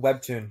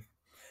 Webtoon.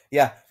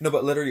 Yeah, no,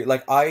 but literally,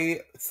 like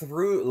I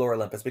through Lore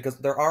Olympus because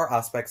there are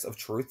aspects of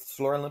truth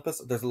to Lore Olympus.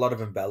 There's a lot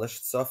of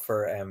embellished stuff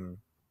for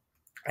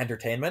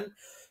entertainment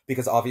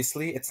because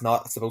obviously it's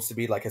not supposed to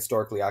be like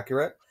historically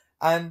accurate,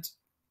 and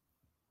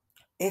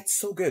it's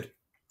so good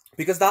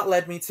because that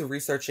led me to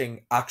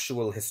researching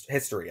actual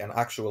history and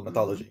actual Hmm.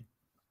 mythology,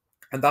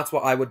 and that's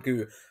what I would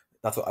do.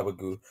 That's what I would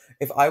do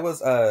if I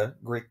was a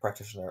Greek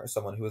practitioner or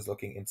someone who was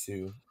looking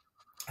into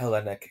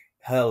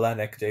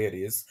Hellenic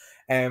deities.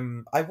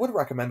 I would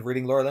recommend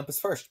reading Lore Olympus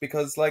first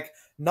because, like,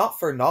 not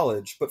for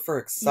knowledge, but for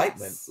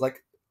excitement. Yes.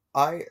 Like,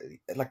 I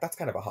like that's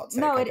kind of a hot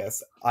No, take, I it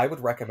guess. I would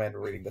recommend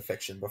reading the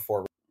fiction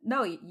before.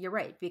 no, you're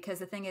right because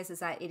the thing is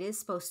that it is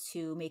supposed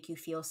to make you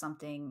feel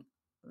something.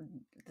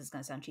 This is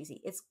going to sound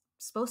cheesy. It's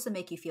supposed to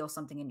make you feel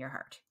something in your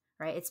heart,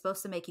 right? It's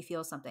supposed to make you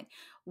feel something.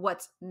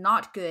 What's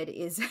not good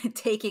is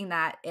taking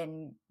that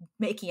and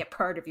making it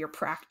part of your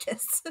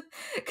practice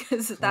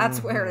because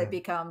that's where it hmm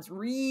becomes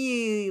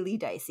really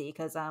dicey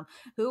because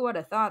who would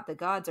have thought the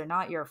gods are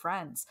not your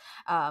friends?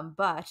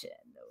 But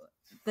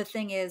the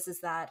thing is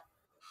that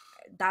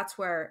that's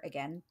where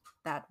again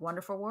that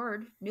wonderful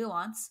word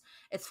nuance,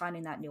 it's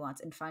finding that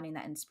nuance and finding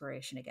that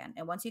inspiration again.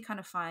 And once you kind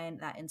of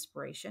find that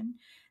inspiration,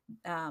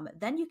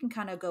 then you can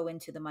kind of go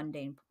into the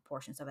mundane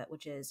portions of it,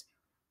 which is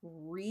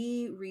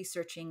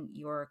researching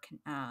your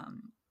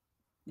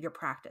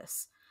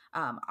practice.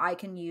 I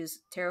can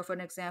use tarot for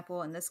an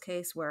example in this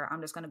case where I'm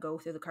just going to go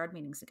through the card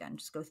meanings again,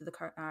 just go through the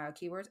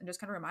keywords and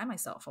just kind of remind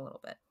myself a little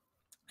bit.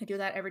 I do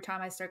that every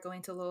time I start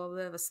going to a little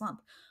bit of a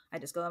slump. I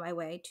just go on my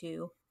way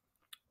to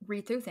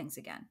read through things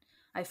again.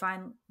 I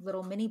find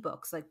little mini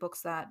books, like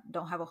books that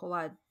don't have a whole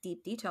lot of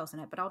deep details in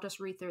it, but I'll just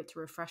read through it to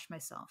refresh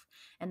myself.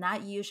 And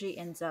that usually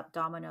ends up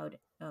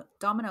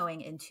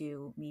dominoing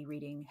into me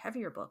reading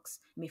heavier books.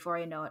 And before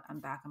I know it,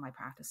 I'm back in my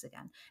practice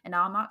again. And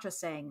now I'm not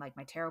just saying like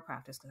my tarot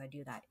practice, because I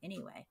do that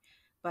anyway,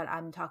 but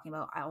I'm talking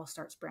about I'll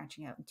start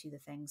branching out into the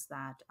things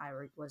that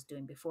was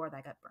doing before that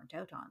I got burnt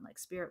out on, like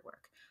spirit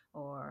work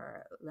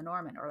or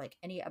Lenormand, or like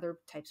any other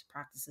types of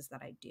practices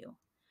that I do,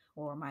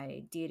 or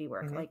my deity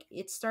work. Mm-hmm. Like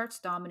it starts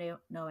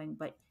dominoing,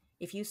 but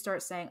if you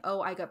start saying,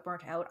 oh, I got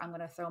burnt out, I'm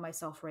going to throw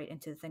myself right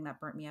into the thing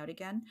that burnt me out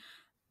again,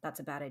 that's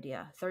a bad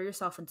idea. Throw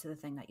yourself into the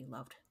thing that you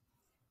loved.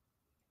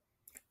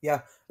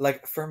 Yeah,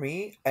 like for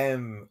me,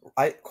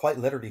 I quite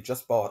literally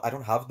just bought. I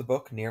don't have the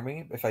book near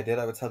me. If I did,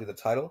 I would tell you the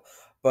title.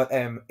 But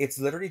it's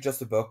literally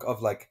just a book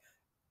of like,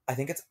 I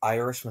think it's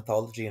Irish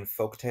mythology and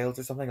folk tales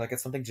or something. Like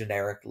it's something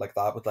generic like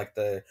that with like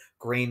the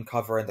green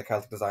cover and the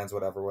Celtic designs,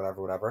 whatever,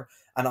 whatever, whatever.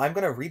 And I'm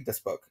gonna read this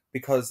book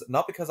because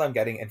not because I'm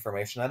getting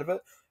information out of it,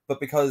 but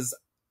because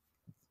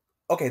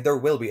okay, there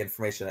will be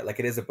information in it. Like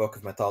it is a book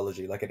of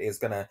mythology. Like it is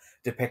gonna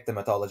depict the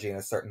mythology in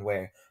a certain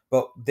way.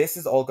 But this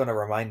is all gonna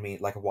remind me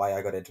like why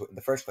I got into it in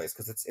the first place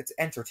because it's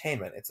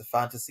entertainment. It's a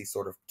fantasy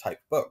sort of type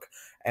book.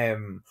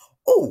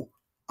 Oh,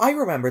 I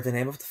remember the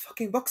name of the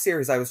fucking book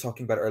series I was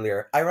talking about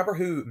earlier. I remember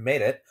who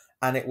made it,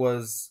 and it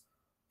was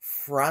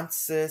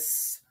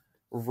Frances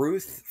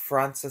Ruth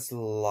Frances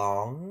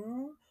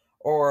Long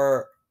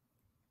or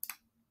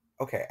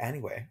okay,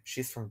 anyway,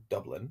 she's from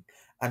Dublin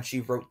and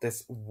she wrote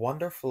this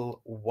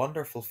wonderful,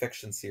 wonderful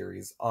fiction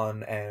series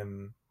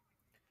on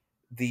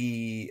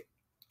the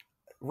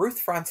Ruth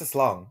Frances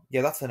Long.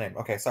 Yeah, that's the name.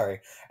 Okay, sorry.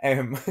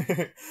 Um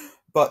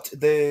but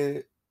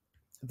the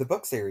the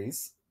book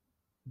series,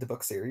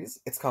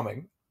 it's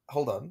coming.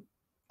 Hold on.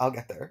 I'll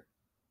get there.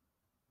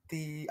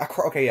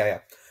 Okay, yeah, yeah.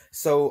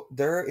 So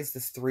there is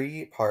this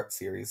three-part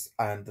series,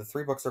 and the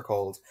three books are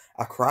called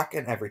A Crack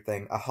in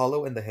Everything, A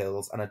Hollow in the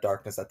Hills, and A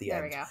Darkness at the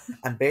There we End. go.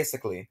 And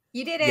basically,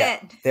 You did yeah,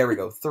 it. there we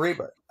go. Three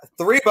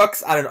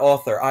books and an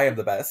author. I am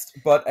the best.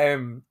 But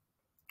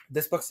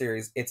this book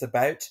series, it's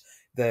about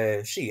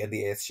the she and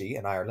the eighth she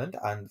in Ireland,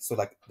 and so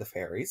like the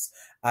fairies,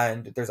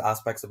 and there's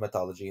aspects of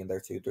mythology in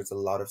there too. There's a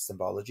lot of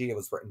symbology. It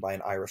was written by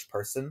an Irish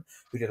person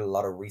who did a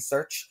lot of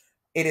research.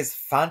 It is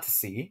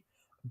fantasy,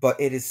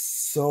 but it is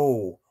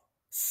so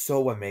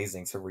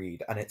amazing to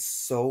read, and it's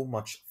so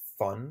much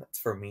fun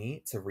for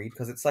me to read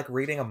because it's like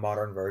reading a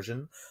modern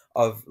version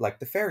of like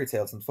the fairy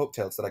tales and folk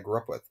tales that I grew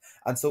up with,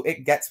 and so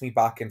it gets me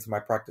back into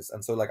my practice.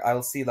 And so like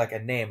I'll see like a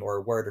name or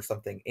a word or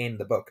something in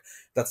the book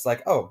that's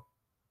like, oh,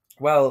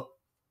 well,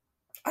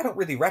 I don't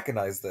really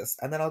recognize this,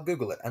 and then I'll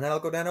Google it, and then I'll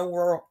go down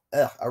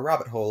a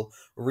rabbit hole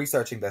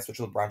researching this, which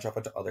will branch off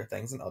into other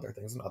things and other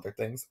things and other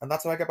things, and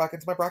that's how I get back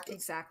into my practice.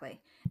 Exactly.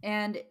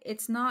 And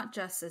it's not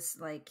just as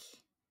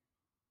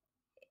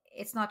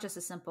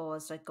simple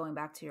as like going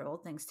back to your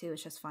old things too.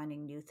 It's just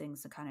finding new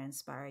things to kind of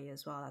inspire you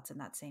as well. That's in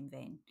that same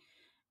vein,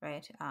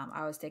 right?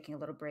 I was taking a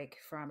little break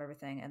from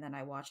everything, and then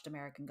I watched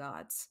American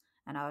Gods,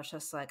 and I was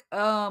just like,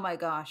 oh my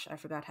gosh, I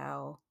forgot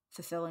how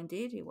fulfilling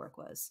deity work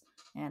was,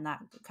 and that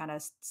kind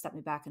of stepped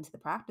me back into the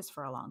practice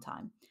for a long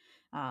time.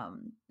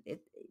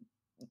 It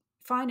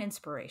Find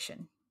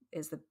inspiration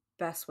is the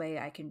best way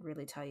I can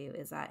really tell you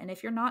is that, and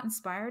if you're not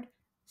inspired,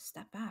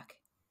 step back.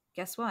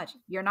 Guess what?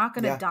 You're not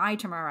going to Yeah. die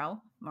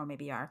tomorrow, or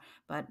maybe you are,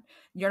 but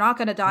you're not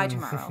going to die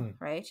tomorrow,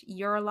 right?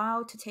 You're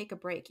allowed to take a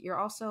break. You're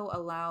also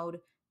allowed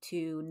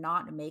to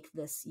not make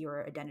this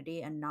your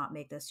identity and not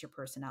make this your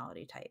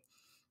personality type.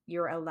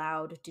 You're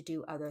allowed to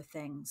do other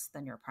things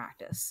than your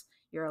practice.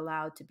 You're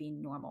allowed to be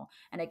normal.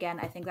 And again,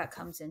 I think that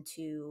comes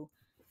into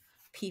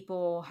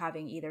people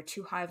having either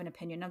too high of an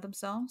opinion of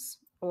themselves,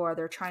 or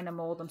they're trying to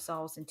mold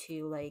themselves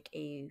into like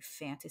a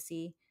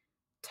fantasy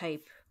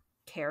type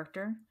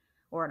character,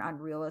 or an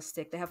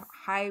unrealistic, they have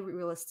high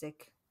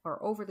realistic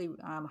or overly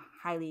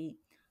highly,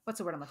 what's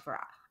the word I'm looking for,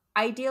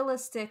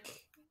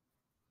 idealistic,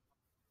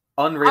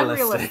 unrealistic,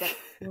 Unrealistic.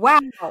 wow,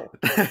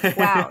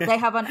 wow, they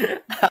have an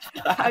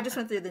I just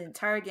went through the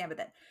entire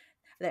gambit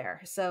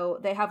there. So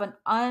they have an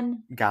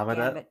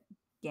Gamma.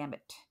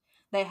 gambit,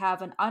 they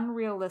have an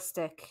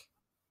unrealistic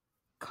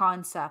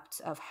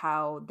concept of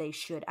how they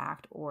should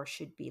act or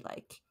should be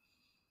like.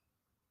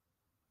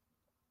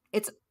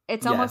 It's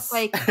it's almost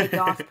Yes. like a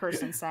goth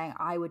person saying,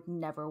 I would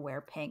never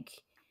wear pink.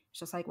 It's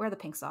just like, wear the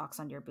pink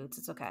socks on your boots.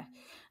 It's okay.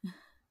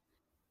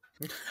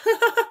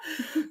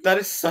 That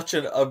is such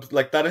an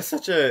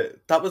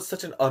that was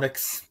such an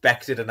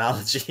unexpected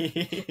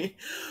analogy.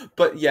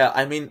 But yeah,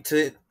 I mean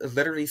to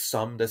literally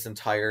sum this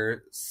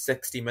entire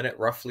 60-minute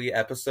roughly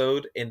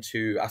episode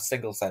into a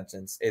single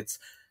sentence, it's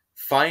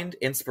find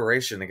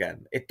inspiration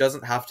again. It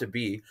doesn't have to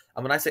be,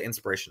 and when I say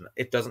inspiration,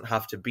 it doesn't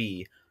have to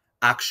be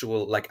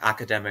actual like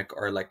academic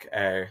or like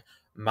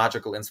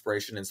magical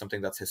inspiration in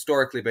something that's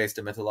historically based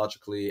and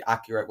mythologically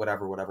accurate,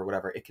 whatever, whatever,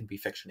 whatever. It can be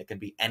fiction, it can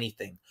be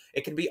anything.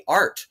 It can be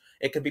art,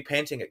 it can be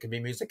painting, it can be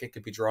music, it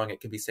can be drawing, it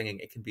can be singing,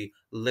 it can be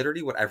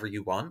literally whatever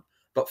you want.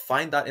 But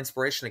find that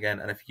inspiration again.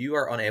 And if you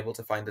are unable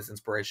to find this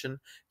inspiration,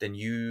 then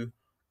you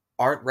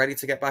aren't ready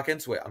to get back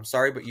into it, I'm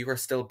sorry, but you are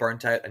still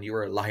burnt out and you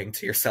are lying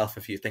to yourself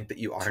if you think that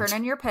you Turn aren't.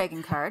 in your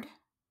pagan card.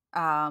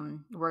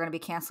 We're going to be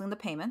canceling the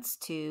payments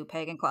to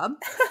Pagan Club.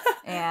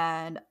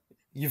 And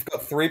You've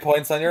got 3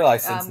 points on your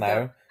license go,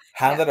 now.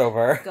 Hand yeah, it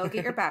over. go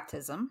get your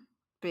baptism,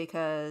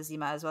 because you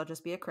might as well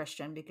just be a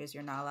Christian, because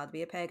you're not allowed to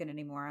be a pagan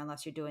anymore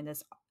unless you're doing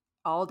this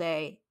all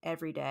day,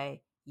 every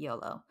day,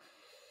 YOLO.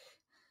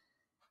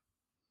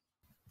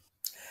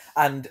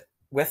 And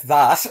with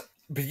that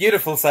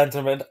beautiful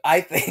sentiment,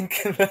 I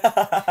think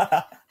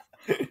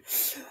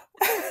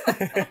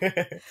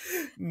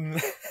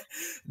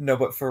no,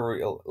 but for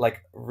real,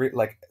 like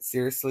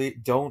seriously,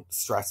 don't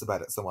stress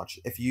about it so much.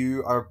 If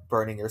you are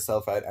burning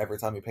yourself out every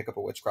time you pick up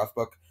a witchcraft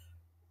book,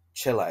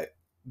 chill out.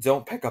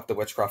 Don't pick up the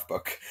witchcraft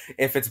book.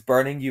 If it's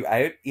burning you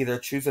out, either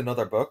choose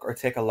another book or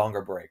take a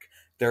longer break.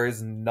 There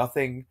is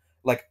nothing,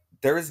 like,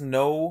 there is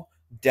no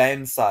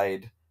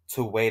downside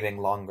to waiting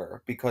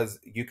longer, because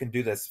you can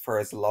do this for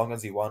as long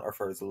as you want or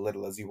for as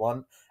little as you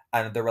want.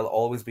 And there will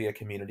always be a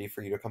community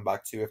for you to come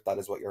back to if that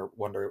is what you're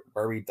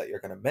worried that you're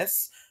going to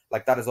miss.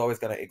 Like, that is always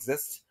going to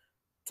exist.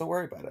 Don't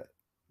worry about it.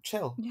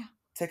 Chill. Yeah.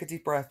 Take a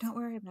deep breath. Don't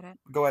worry about it.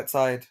 Go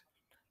outside.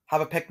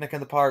 Have a picnic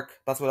in the park.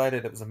 That's what I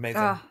did. It was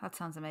amazing. Oh, that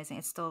sounds amazing.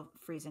 It's still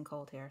freezing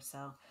cold here,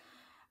 so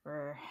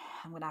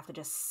I'm gonna have to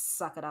just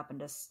suck it up and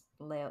just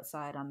lay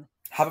outside on.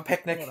 Have a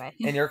picnic Anyway,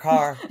 in your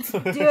car.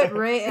 do it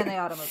right in the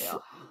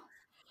automobile.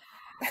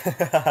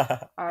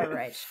 All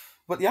right.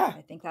 But yeah,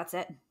 I think that's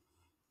it.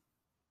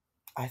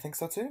 I think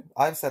so too.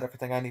 I've said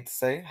everything I need to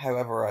say.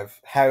 However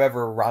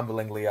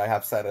ramblingly I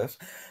have said it.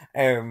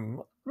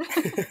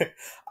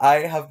 I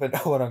have been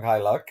Owen on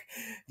Highlock.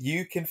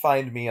 You can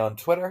find me on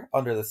Twitter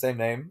under the same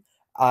name.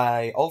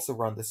 I also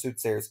run the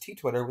Soothsayers T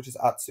Twitter, which is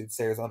at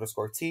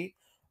soothsayers_T.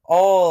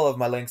 All of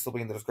my links will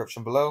be in the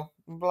description below.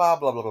 Blah,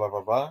 blah, blah, blah,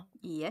 blah, blah.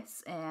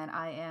 Yes, and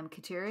I am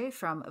Kateri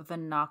from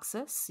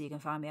Venoxus. You can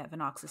find me at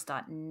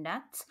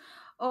venoxus.net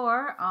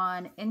or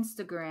on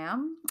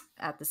Instagram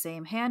at the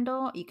same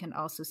handle. You can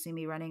also see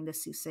me running the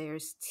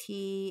Soothsayers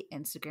Tea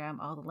Instagram.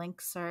 All the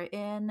links are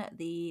in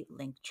the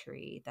link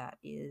tree that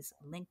is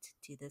linked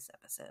to this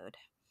episode.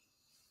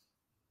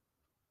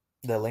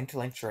 The link to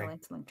link The tree.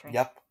 link to link tree.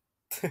 Yep.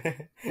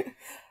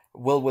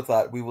 Well, with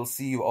that, we will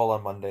see you all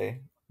on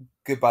Monday.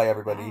 Goodbye,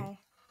 everybody.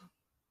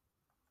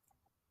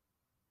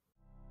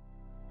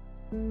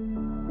 Bye.